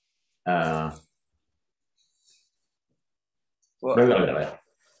 Well,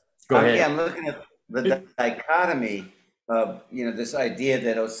 Go ahead. Yeah, I'm looking at the dichotomy of this idea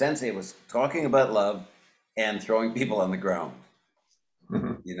that OSensei was talking about love and throwing people on the ground.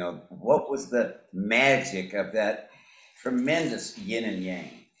 Mm-hmm. What was the magic of that tremendous yin and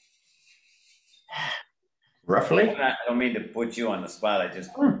yang? Roughly? I don't mean to put you on the spot.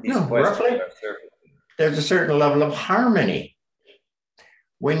 Roughly, there's a certain level of harmony.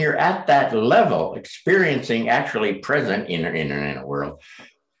 When you're at that level, experiencing actually present in a world,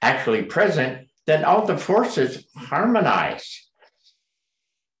 actually present, then all the forces harmonize.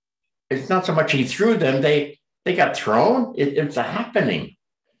 It's not so much he threw them, they got thrown. It's a happening.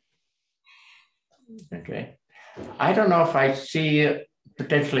 Okay. I don't know if I see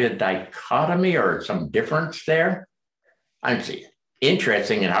potentially a dichotomy or some difference there. I'm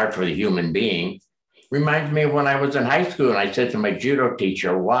interesting and hard for the human being. Reminds me of when I was in high school and I said to my judo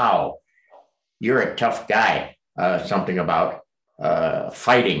teacher, wow, you're a tough guy. Something about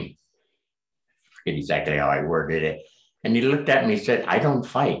fighting. I forget exactly how I worded it. And he looked at me and said, I don't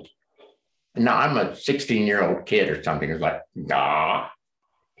fight. Now I'm a 16-year-old kid or something. It's like, nah,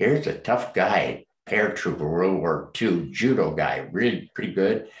 here's a tough guy, paratrooper, World War II judo guy, really pretty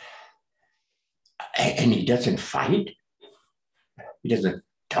good. And he doesn't fight. He doesn't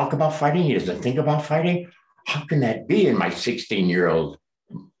talk about fighting. He doesn't think about fighting. How can that be in my 16-year-old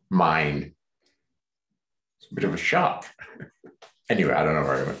mind? It's a bit of a shock. Anyway, I don't know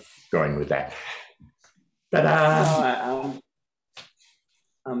where I'm going with that. But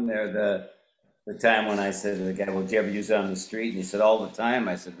I'm there. The time when I said to the guy, well, did you ever use it on the street? And he said, all the time.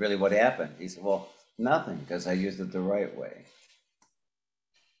 I said, really, what happened? He said, well, nothing, because I used it the right way.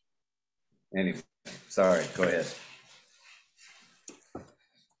 Anyway, sorry, go ahead.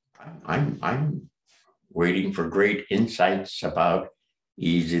 I'm waiting for great insights about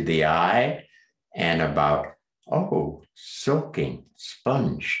easy the eye and about, soaking,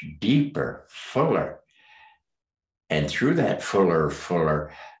 sponge, deeper, fuller. And through that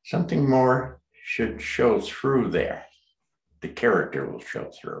fuller, something more should show through there. The character will show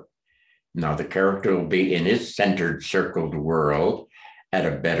through. Now the character will be in his centered, circled world at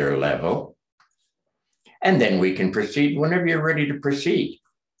a better level. And then we can proceed whenever you're ready to proceed.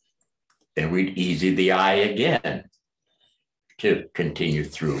 Then we'd easy the eye again to continue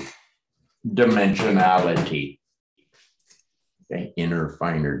through dimensionality, the inner,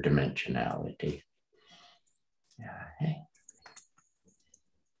 finer dimensionality. Yeah.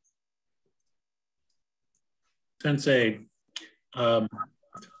 Sensei,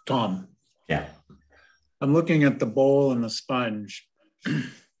 Tom. Yeah. I'm looking at the bowl and the sponge.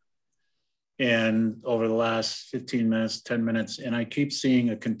 And over the last 15 minutes, 10 minutes, and I keep seeing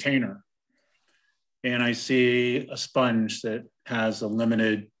a container. And I see a sponge that has a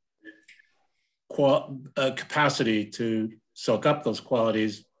limited capacity to soak up those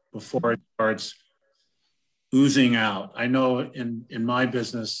qualities before it starts oozing out. I know in my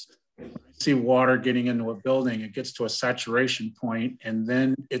business, I see water getting into a building, it gets to a saturation point and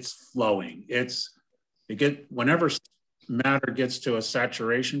then it's flowing. Whenever matter gets to a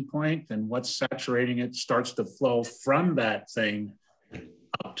saturation point, then what's saturating it starts to flow from that thing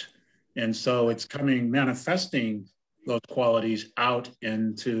out. And so it's manifesting those qualities out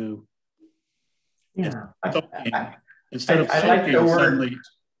into, instead of soaking, like the word suddenly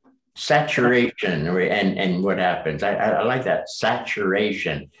saturation, and what happens. I like that,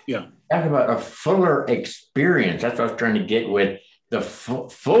 saturation. Yeah. Talk about a fuller experience. That's what I was trying to get with the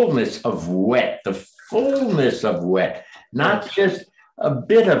fullness of wet, not just a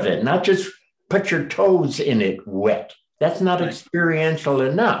bit of it, not just put your toes in it wet. That's not experiential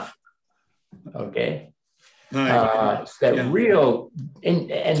enough. Okay. Real,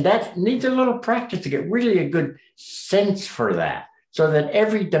 and that needs a little practice to get really a good sense for that, so that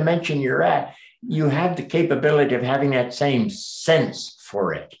every dimension you're at, you have the capability of having that same sense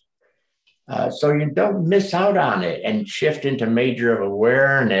for it. So you don't miss out on it and shift into major of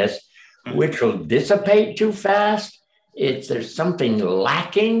awareness, which will dissipate too fast. There's something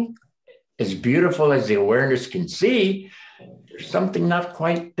lacking. As beautiful as the awareness can see, there's something not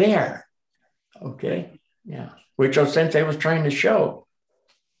quite there. Okay. Yeah. Which OSensei was trying to show.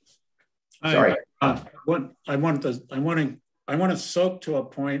 Sorry. I want to soak to a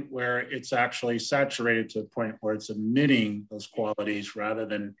point where it's actually saturated to a point where it's emitting those qualities rather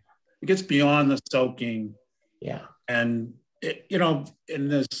than it gets beyond the soaking. Yeah. And in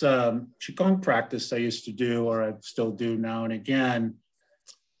this Qigong practice I used to do, or I still do now and again,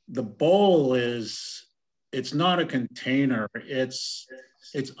 the bowl it's not a container. It's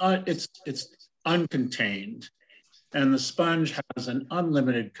uncontained. And the sponge has an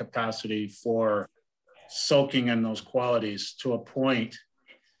unlimited capacity for soaking in those qualities to a point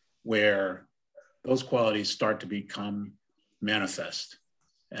where those qualities start to become manifest.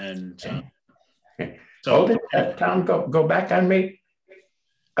 And so, Tom, go back on me.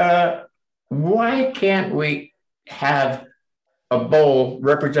 Why can't we have a bowl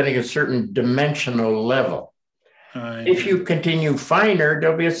representing a certain dimensional level? If you continue finer,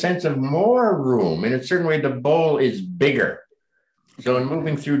 there'll be a sense of more room. In a certain way, the bowl is bigger. So in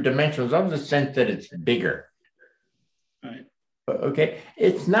moving through dimensions, I have the sense that it's bigger. Right. Okay.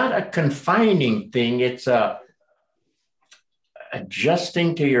 It's not a confining thing. It's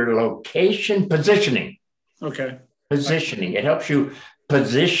adjusting to your location, positioning. Okay. Positioning. It helps you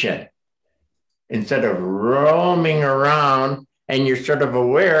position instead of roaming around. And you're sort of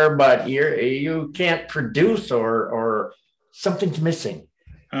aware, but you can't produce or something's missing.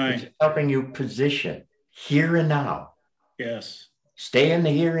 It's helping you position here and now. Yes. Stay in the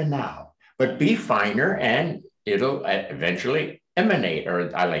here and now, but be finer and it'll eventually emanate,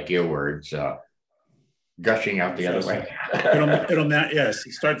 or I like your words, gushing out the other way. Yes.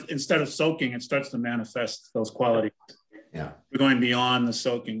 It starts, instead of soaking, it starts to manifest those qualities. Yeah. We're going beyond the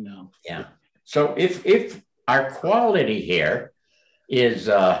soaking now. Yeah. So if our quality here is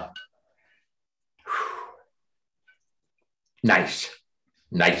nice,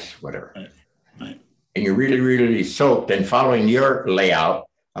 whatever. Right. And you're really, really soaked. And following your layout,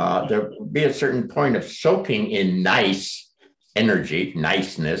 there will be a certain point of soaking in nice energy,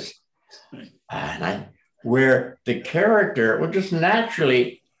 niceness, where the character will just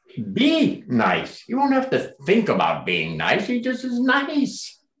naturally be nice. You won't have to think about being nice. He just is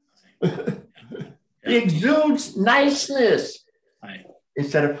nice. He exudes niceness. Right.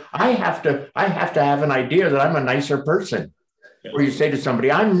 Instead of I have to have an idea that I'm a nicer person. Yeah. Or you say to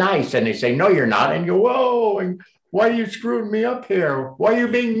somebody, I'm nice, and they say, no, you're not. And you go, whoa, and why are you screwing me up here? Why are you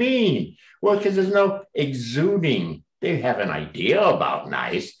being mean? Well, because there's no exuding. They have an idea about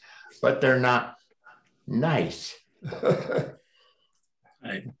nice, but they're not nice.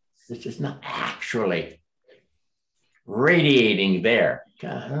 Right. It's just not actually radiating there.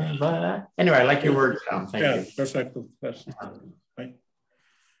 Anyway, I like your words, Tom. Thank you. Perfect. Right.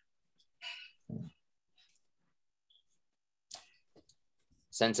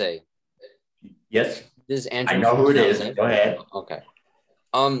 Sensei. Yes. This is Andrew. I know who it is. Go ahead. Okay.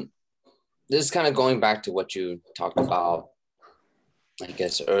 This is kind of going back to what you talked about, I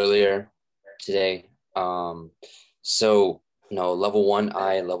guess, earlier today. So, level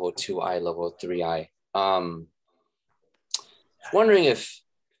 1I, level 2I, level 3I. Wondering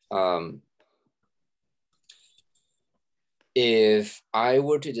if I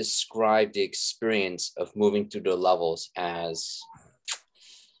were to describe the experience of moving through the levels as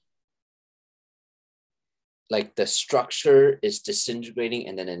like the structure is disintegrating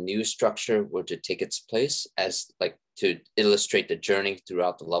and then a new structure were to take its place, as like to illustrate the journey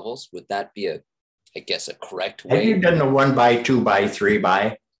throughout the levels, would that be a correct way? Have you done the 1x, 2x,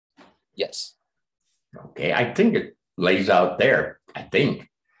 3x? Yes. Okay, I think it lays out there, I think.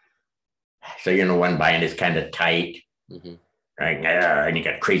 So, 1x and it's kind of tight, right? And you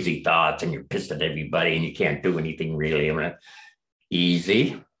got crazy thoughts and you're pissed at everybody and you can't do anything really.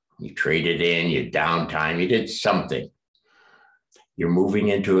 Easy. You traded in, you downtime, you did something. You're moving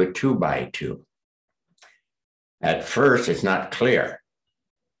into a 2x2. At first, it's not clear.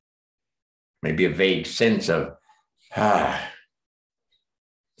 Maybe a vague sense of maybe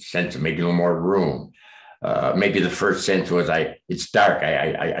a little more room. Maybe the first sense was it's dark.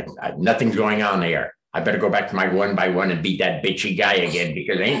 I nothing's going on here. I better go back to my 1x1 and beat that bitchy guy again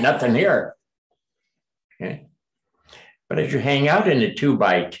because there ain't nothing here. Okay. But as you hang out in a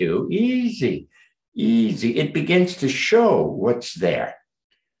 2x2, easy, it begins to show what's there.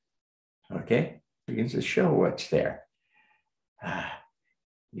 Okay, begins to show what's there.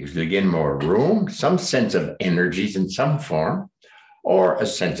 Usually again, more room, some sense of energies in some form, or a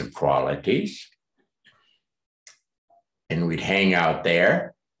sense of qualities. And we'd hang out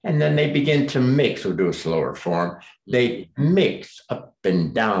there, and then they begin to mix. We'll do a slower form. They mix up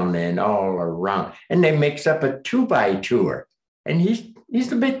and down and all around, and they mix up a 2x2er. And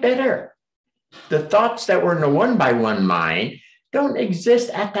he's a bit better. The thoughts that were in the 1x1 mind don't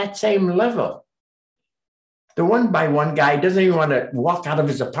exist at that same level. The 1x1 guy doesn't even want to walk out of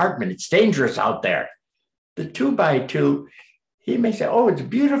his apartment. It's dangerous out there. The 2x2, he may say, oh, it's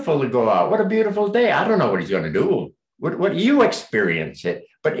beautiful to go out. What a beautiful day. I don't know what he's going to do. What you experience it.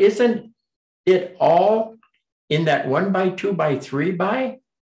 But isn't it all in that 1x, 2x, 3x?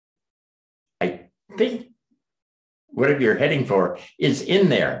 I think whatever you're heading for is in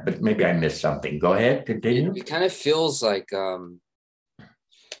there, but maybe I missed something. Go ahead, continue. It kind of feels like,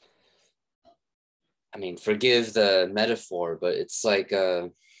 forgive the metaphor, but it's like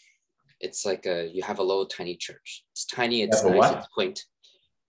you have a little tiny church. It's tiny, it's nice, it's quaint.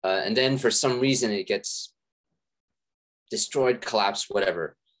 And then for some reason it gets destroyed, collapsed,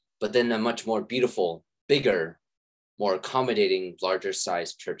 whatever. But then a much more beautiful, bigger, more accommodating, larger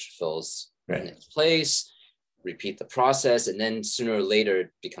sized church fills in its place. Repeat the process, and then sooner or later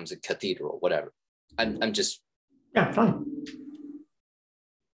it becomes a cathedral, whatever. I'm just... Yeah, fine.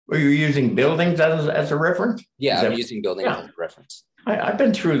 Were you using buildings as a reference? Yeah, I'm using buildings as a reference. I've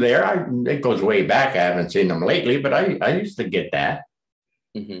been through there. It goes way back. I haven't seen them lately, but I used to get that.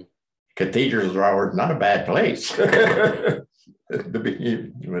 Mm-hmm. Cathedrals are not a bad place. Whatever.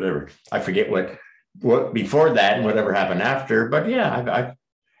 I forget what before that and whatever happened after, but yeah, I've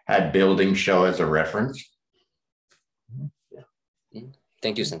had buildings show as a reference.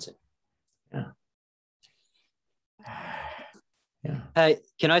 Thank you, Sensei. Yeah. Hey,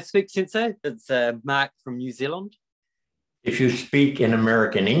 can I speak, Sensei? It's Mark from New Zealand. If you speak in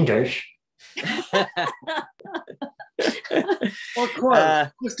American English. Or close.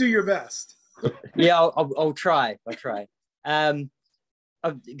 Just do your best. Yeah, I'll try. I'm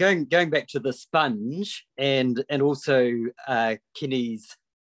going back to the sponge and also Kenny's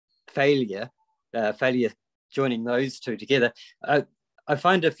failure joining those two together. I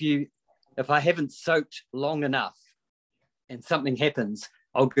find if I haven't soaked long enough and something happens,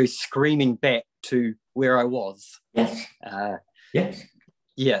 I'll go screaming back to where I was. Yes. Yes.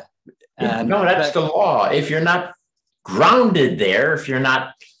 Yeah. No, that's the law. If you're not grounded there, if you're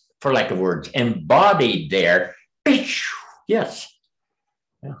not, for lack of words, embodied there, yes.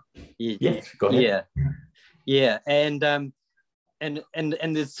 Yeah. Yes. Go ahead. Yeah. And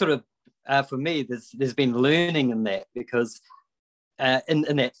there's sort of for me, there's been learning in that, because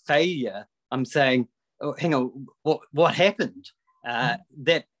in that failure, I'm saying, oh, hang on, what happened?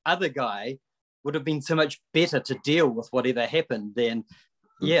 That other guy would have been so much better to deal with whatever happened than,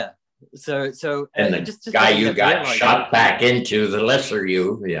 yeah. So and the just guy you got shot back into, the lesser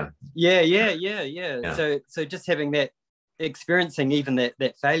you, yeah. So just having that, experiencing even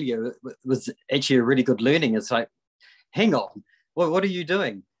that failure was actually a really good learning. It's like, hang on, what are you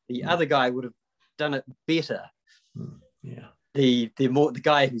doing? The other guy would have done it better. Yeah. The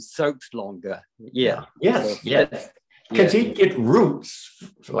guy who soaked longer. Yeah. Yes. Because he'd get roots,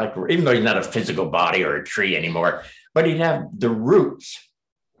 like, even though he's not a physical body or a tree anymore, but he'd have the roots.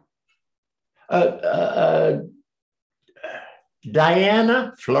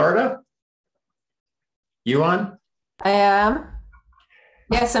 Diana, Florida, you on? I am.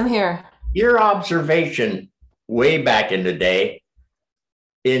 Yes, I'm here. Your observation way back in the day,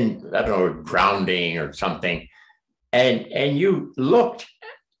 in, I don't know, grounding or something, and you looked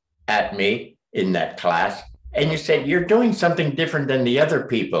at me in that class and you said, you're doing something different than the other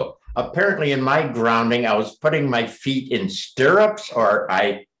people. Apparently in my grounding, I was putting my feet in stirrups, or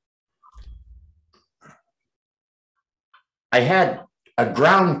I had a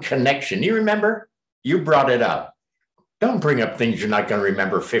ground connection. You remember? You brought it up. Don't bring up things you're not going to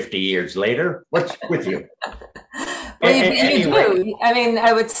remember 50 years later. What's with you? Well, you do. I mean,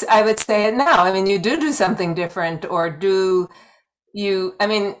 I would say it now. I mean, you do something different, or do you? I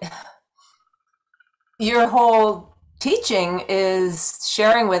mean, your whole teaching is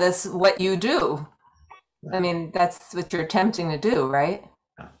sharing with us what you do. I mean, that's what you're attempting to do, right?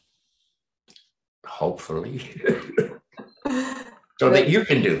 Hopefully. So that you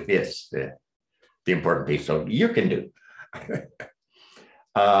can do, yes, the important piece. So you can do.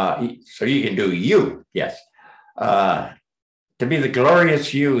 So you can do you, yes. To be the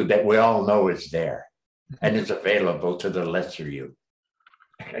glorious you that we all know is there and is available to the lesser you.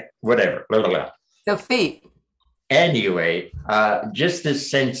 Whatever. Blah, blah, blah. So feet. Anyway, just this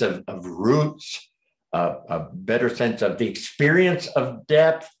sense of roots, a better sense of the experience of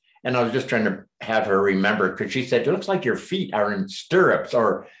depth. And I was just trying to have her remember, because she said, it looks like your feet are in stirrups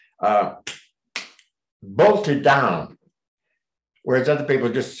or bolted down. Whereas other people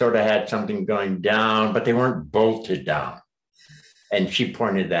just sort of had something going down, but they weren't bolted down. And she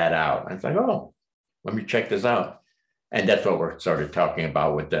pointed that out. I was like, oh, let me check this out. And that's what we're sort of talking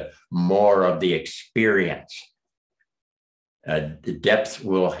about with the more of the experience. The depth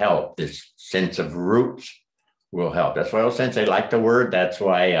will help. This sense of roots will help. That's why OSensei liked the word. That's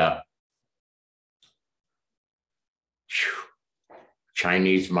why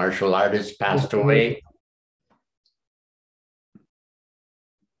Chinese martial artist passed away.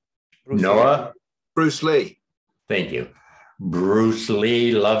 Noah? Bruce Lee. Thank you. Bruce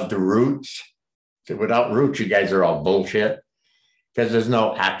Lee loved roots. So without roots, you guys are all bullshit, because there's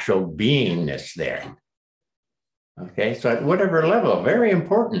no actual beingness there. Okay, so at whatever level, very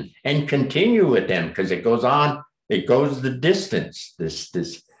important, and continue with them, because it goes on, it goes the distance, this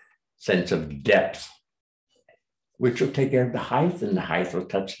sense of depth, which will take care of the height, and the height will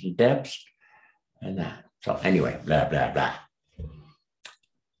touch the depths, and that. So anyway, blah, blah, blah.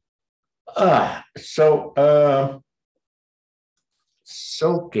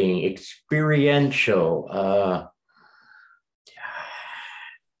 Soaking, experiential,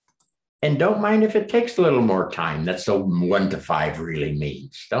 and don't mind if it takes a little more time. That's what 1 to 5 really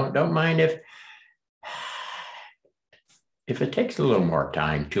means. Don't mind if it takes a little more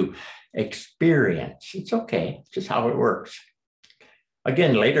time to experience. It's okay. It's just how it works.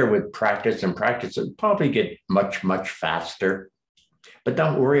 Again, later with practice, it'll probably get much, much faster. But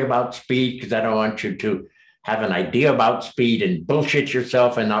don't worry about speed, because I don't want you to have an idea about speed and bullshit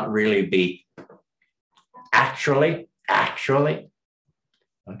yourself and not really be actually.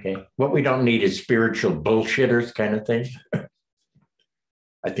 Okay. What we don't need is spiritual bullshitters kind of thing.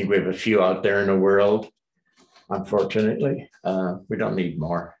 I think we have a few out there in the world, unfortunately. We don't need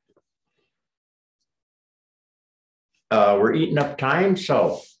more. We're eating up time,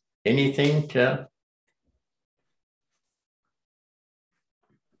 so anything to...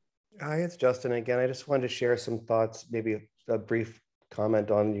 Hi, it's Justin again. I just wanted to share some thoughts, maybe a brief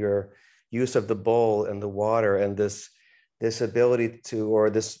comment on your use of the bowl and the water, and this ability to, or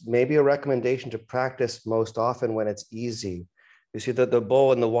this maybe a recommendation to practice most often when it's easy. You see that the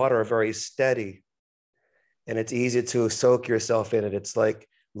bowl and the water are very steady, and it's easy to soak yourself in it. It's like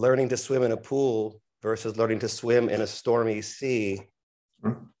learning to swim in a pool versus learning to swim in a stormy sea.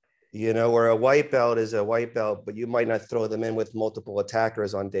 You know, where a white belt is a white belt, but you might not throw them in with multiple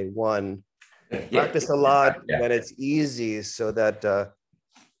attackers on day one. Practice a lot when it's easy, so that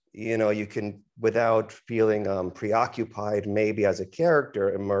you know, you can, without feeling preoccupied, maybe as a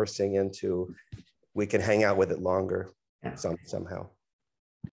character, immersing into, we can hang out with it longer somehow.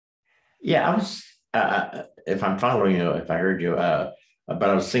 Yeah, I was, if I'm following you, if I heard you, but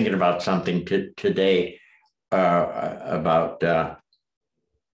I was thinking about something today about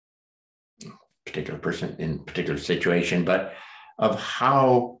particular person in particular situation, but of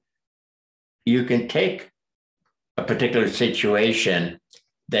how you can take a particular situation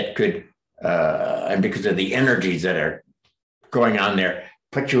that could, and because of the energies that are going on there,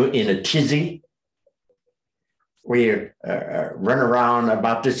 put you in a tizzy, where you run around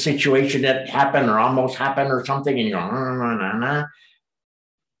about this situation that happened or almost happened or something, and you go, nah, nah, nah.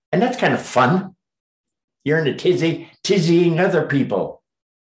 And that's kind of fun. You're in a tizzy, tizzying other people.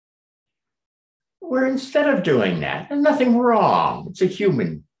 Where instead of doing that, there's nothing wrong. It's a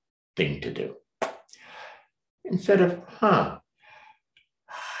human thing to do. Instead of,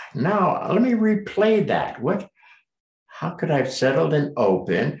 now let me replay that. How could I have settled and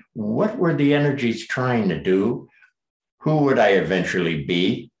open? What were the energies trying to do? Who would I eventually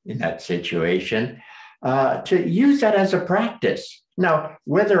be in that situation? To use that as a practice. Now,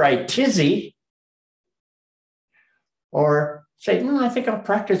 whether I tizzy or say, I think I'll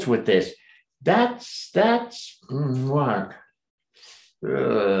practice with this. That's what?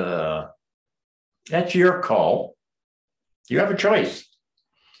 That's your call. You have a choice.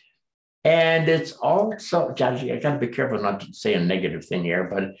 And it's also, Josh, I got to be careful not to say a negative thing here,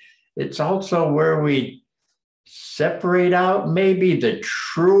 but it's also where we separate out maybe the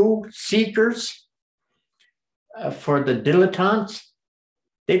true seekers for the dilettantes.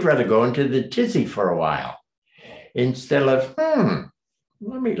 They'd rather go into the tizzy for a while instead of,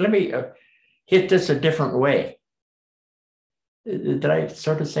 let me hit this a different way. Did I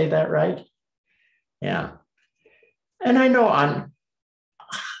sort of say that right? Yeah. And I know on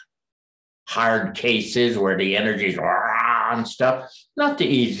hard cases where the energy's and stuff, not the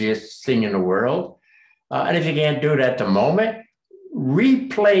easiest thing in the world. And if you can't do it at the moment,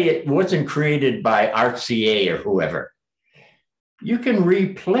 replay it. Wasn't created by RCA or whoever. You can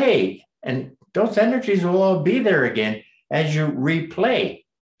replay, and those energies will all be there again as you replay.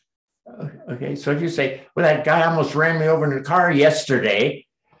 Okay, so if you say, well, that guy almost ran me over in the car yesterday,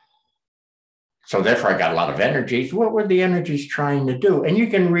 so therefore I got a lot of energies. What were the energies trying to do? And you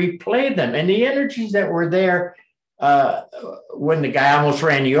can replay them. And the energies that were there when the guy almost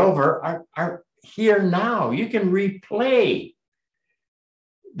ran you over are here now. You can replay.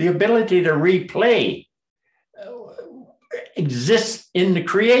 The ability to replay exists in the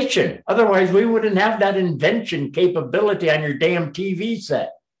creation. Otherwise, we wouldn't have that invention capability on your damn TV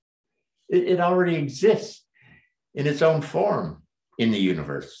set. It already exists in its own form in the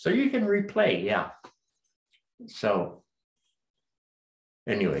universe. So you can replay, yeah. So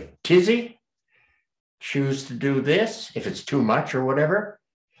anyway, tizzy, choose to do this if it's too much or whatever.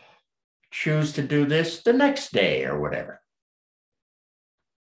 Choose to do this the next day or whatever.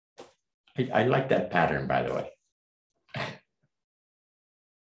 I like that pattern, by the way.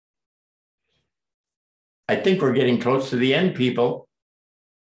 I think we're getting close to the end, people.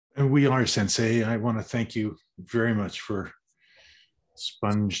 And we are, Sensei. I want to thank you very much for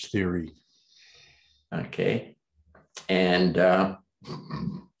sponge theory. Okay. And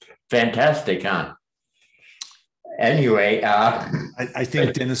fantastic, huh? Anyway. I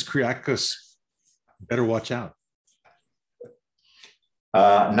think Dennis Kriakos better watch out.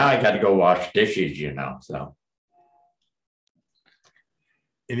 Now I got to go wash dishes, so.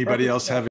 Anybody else have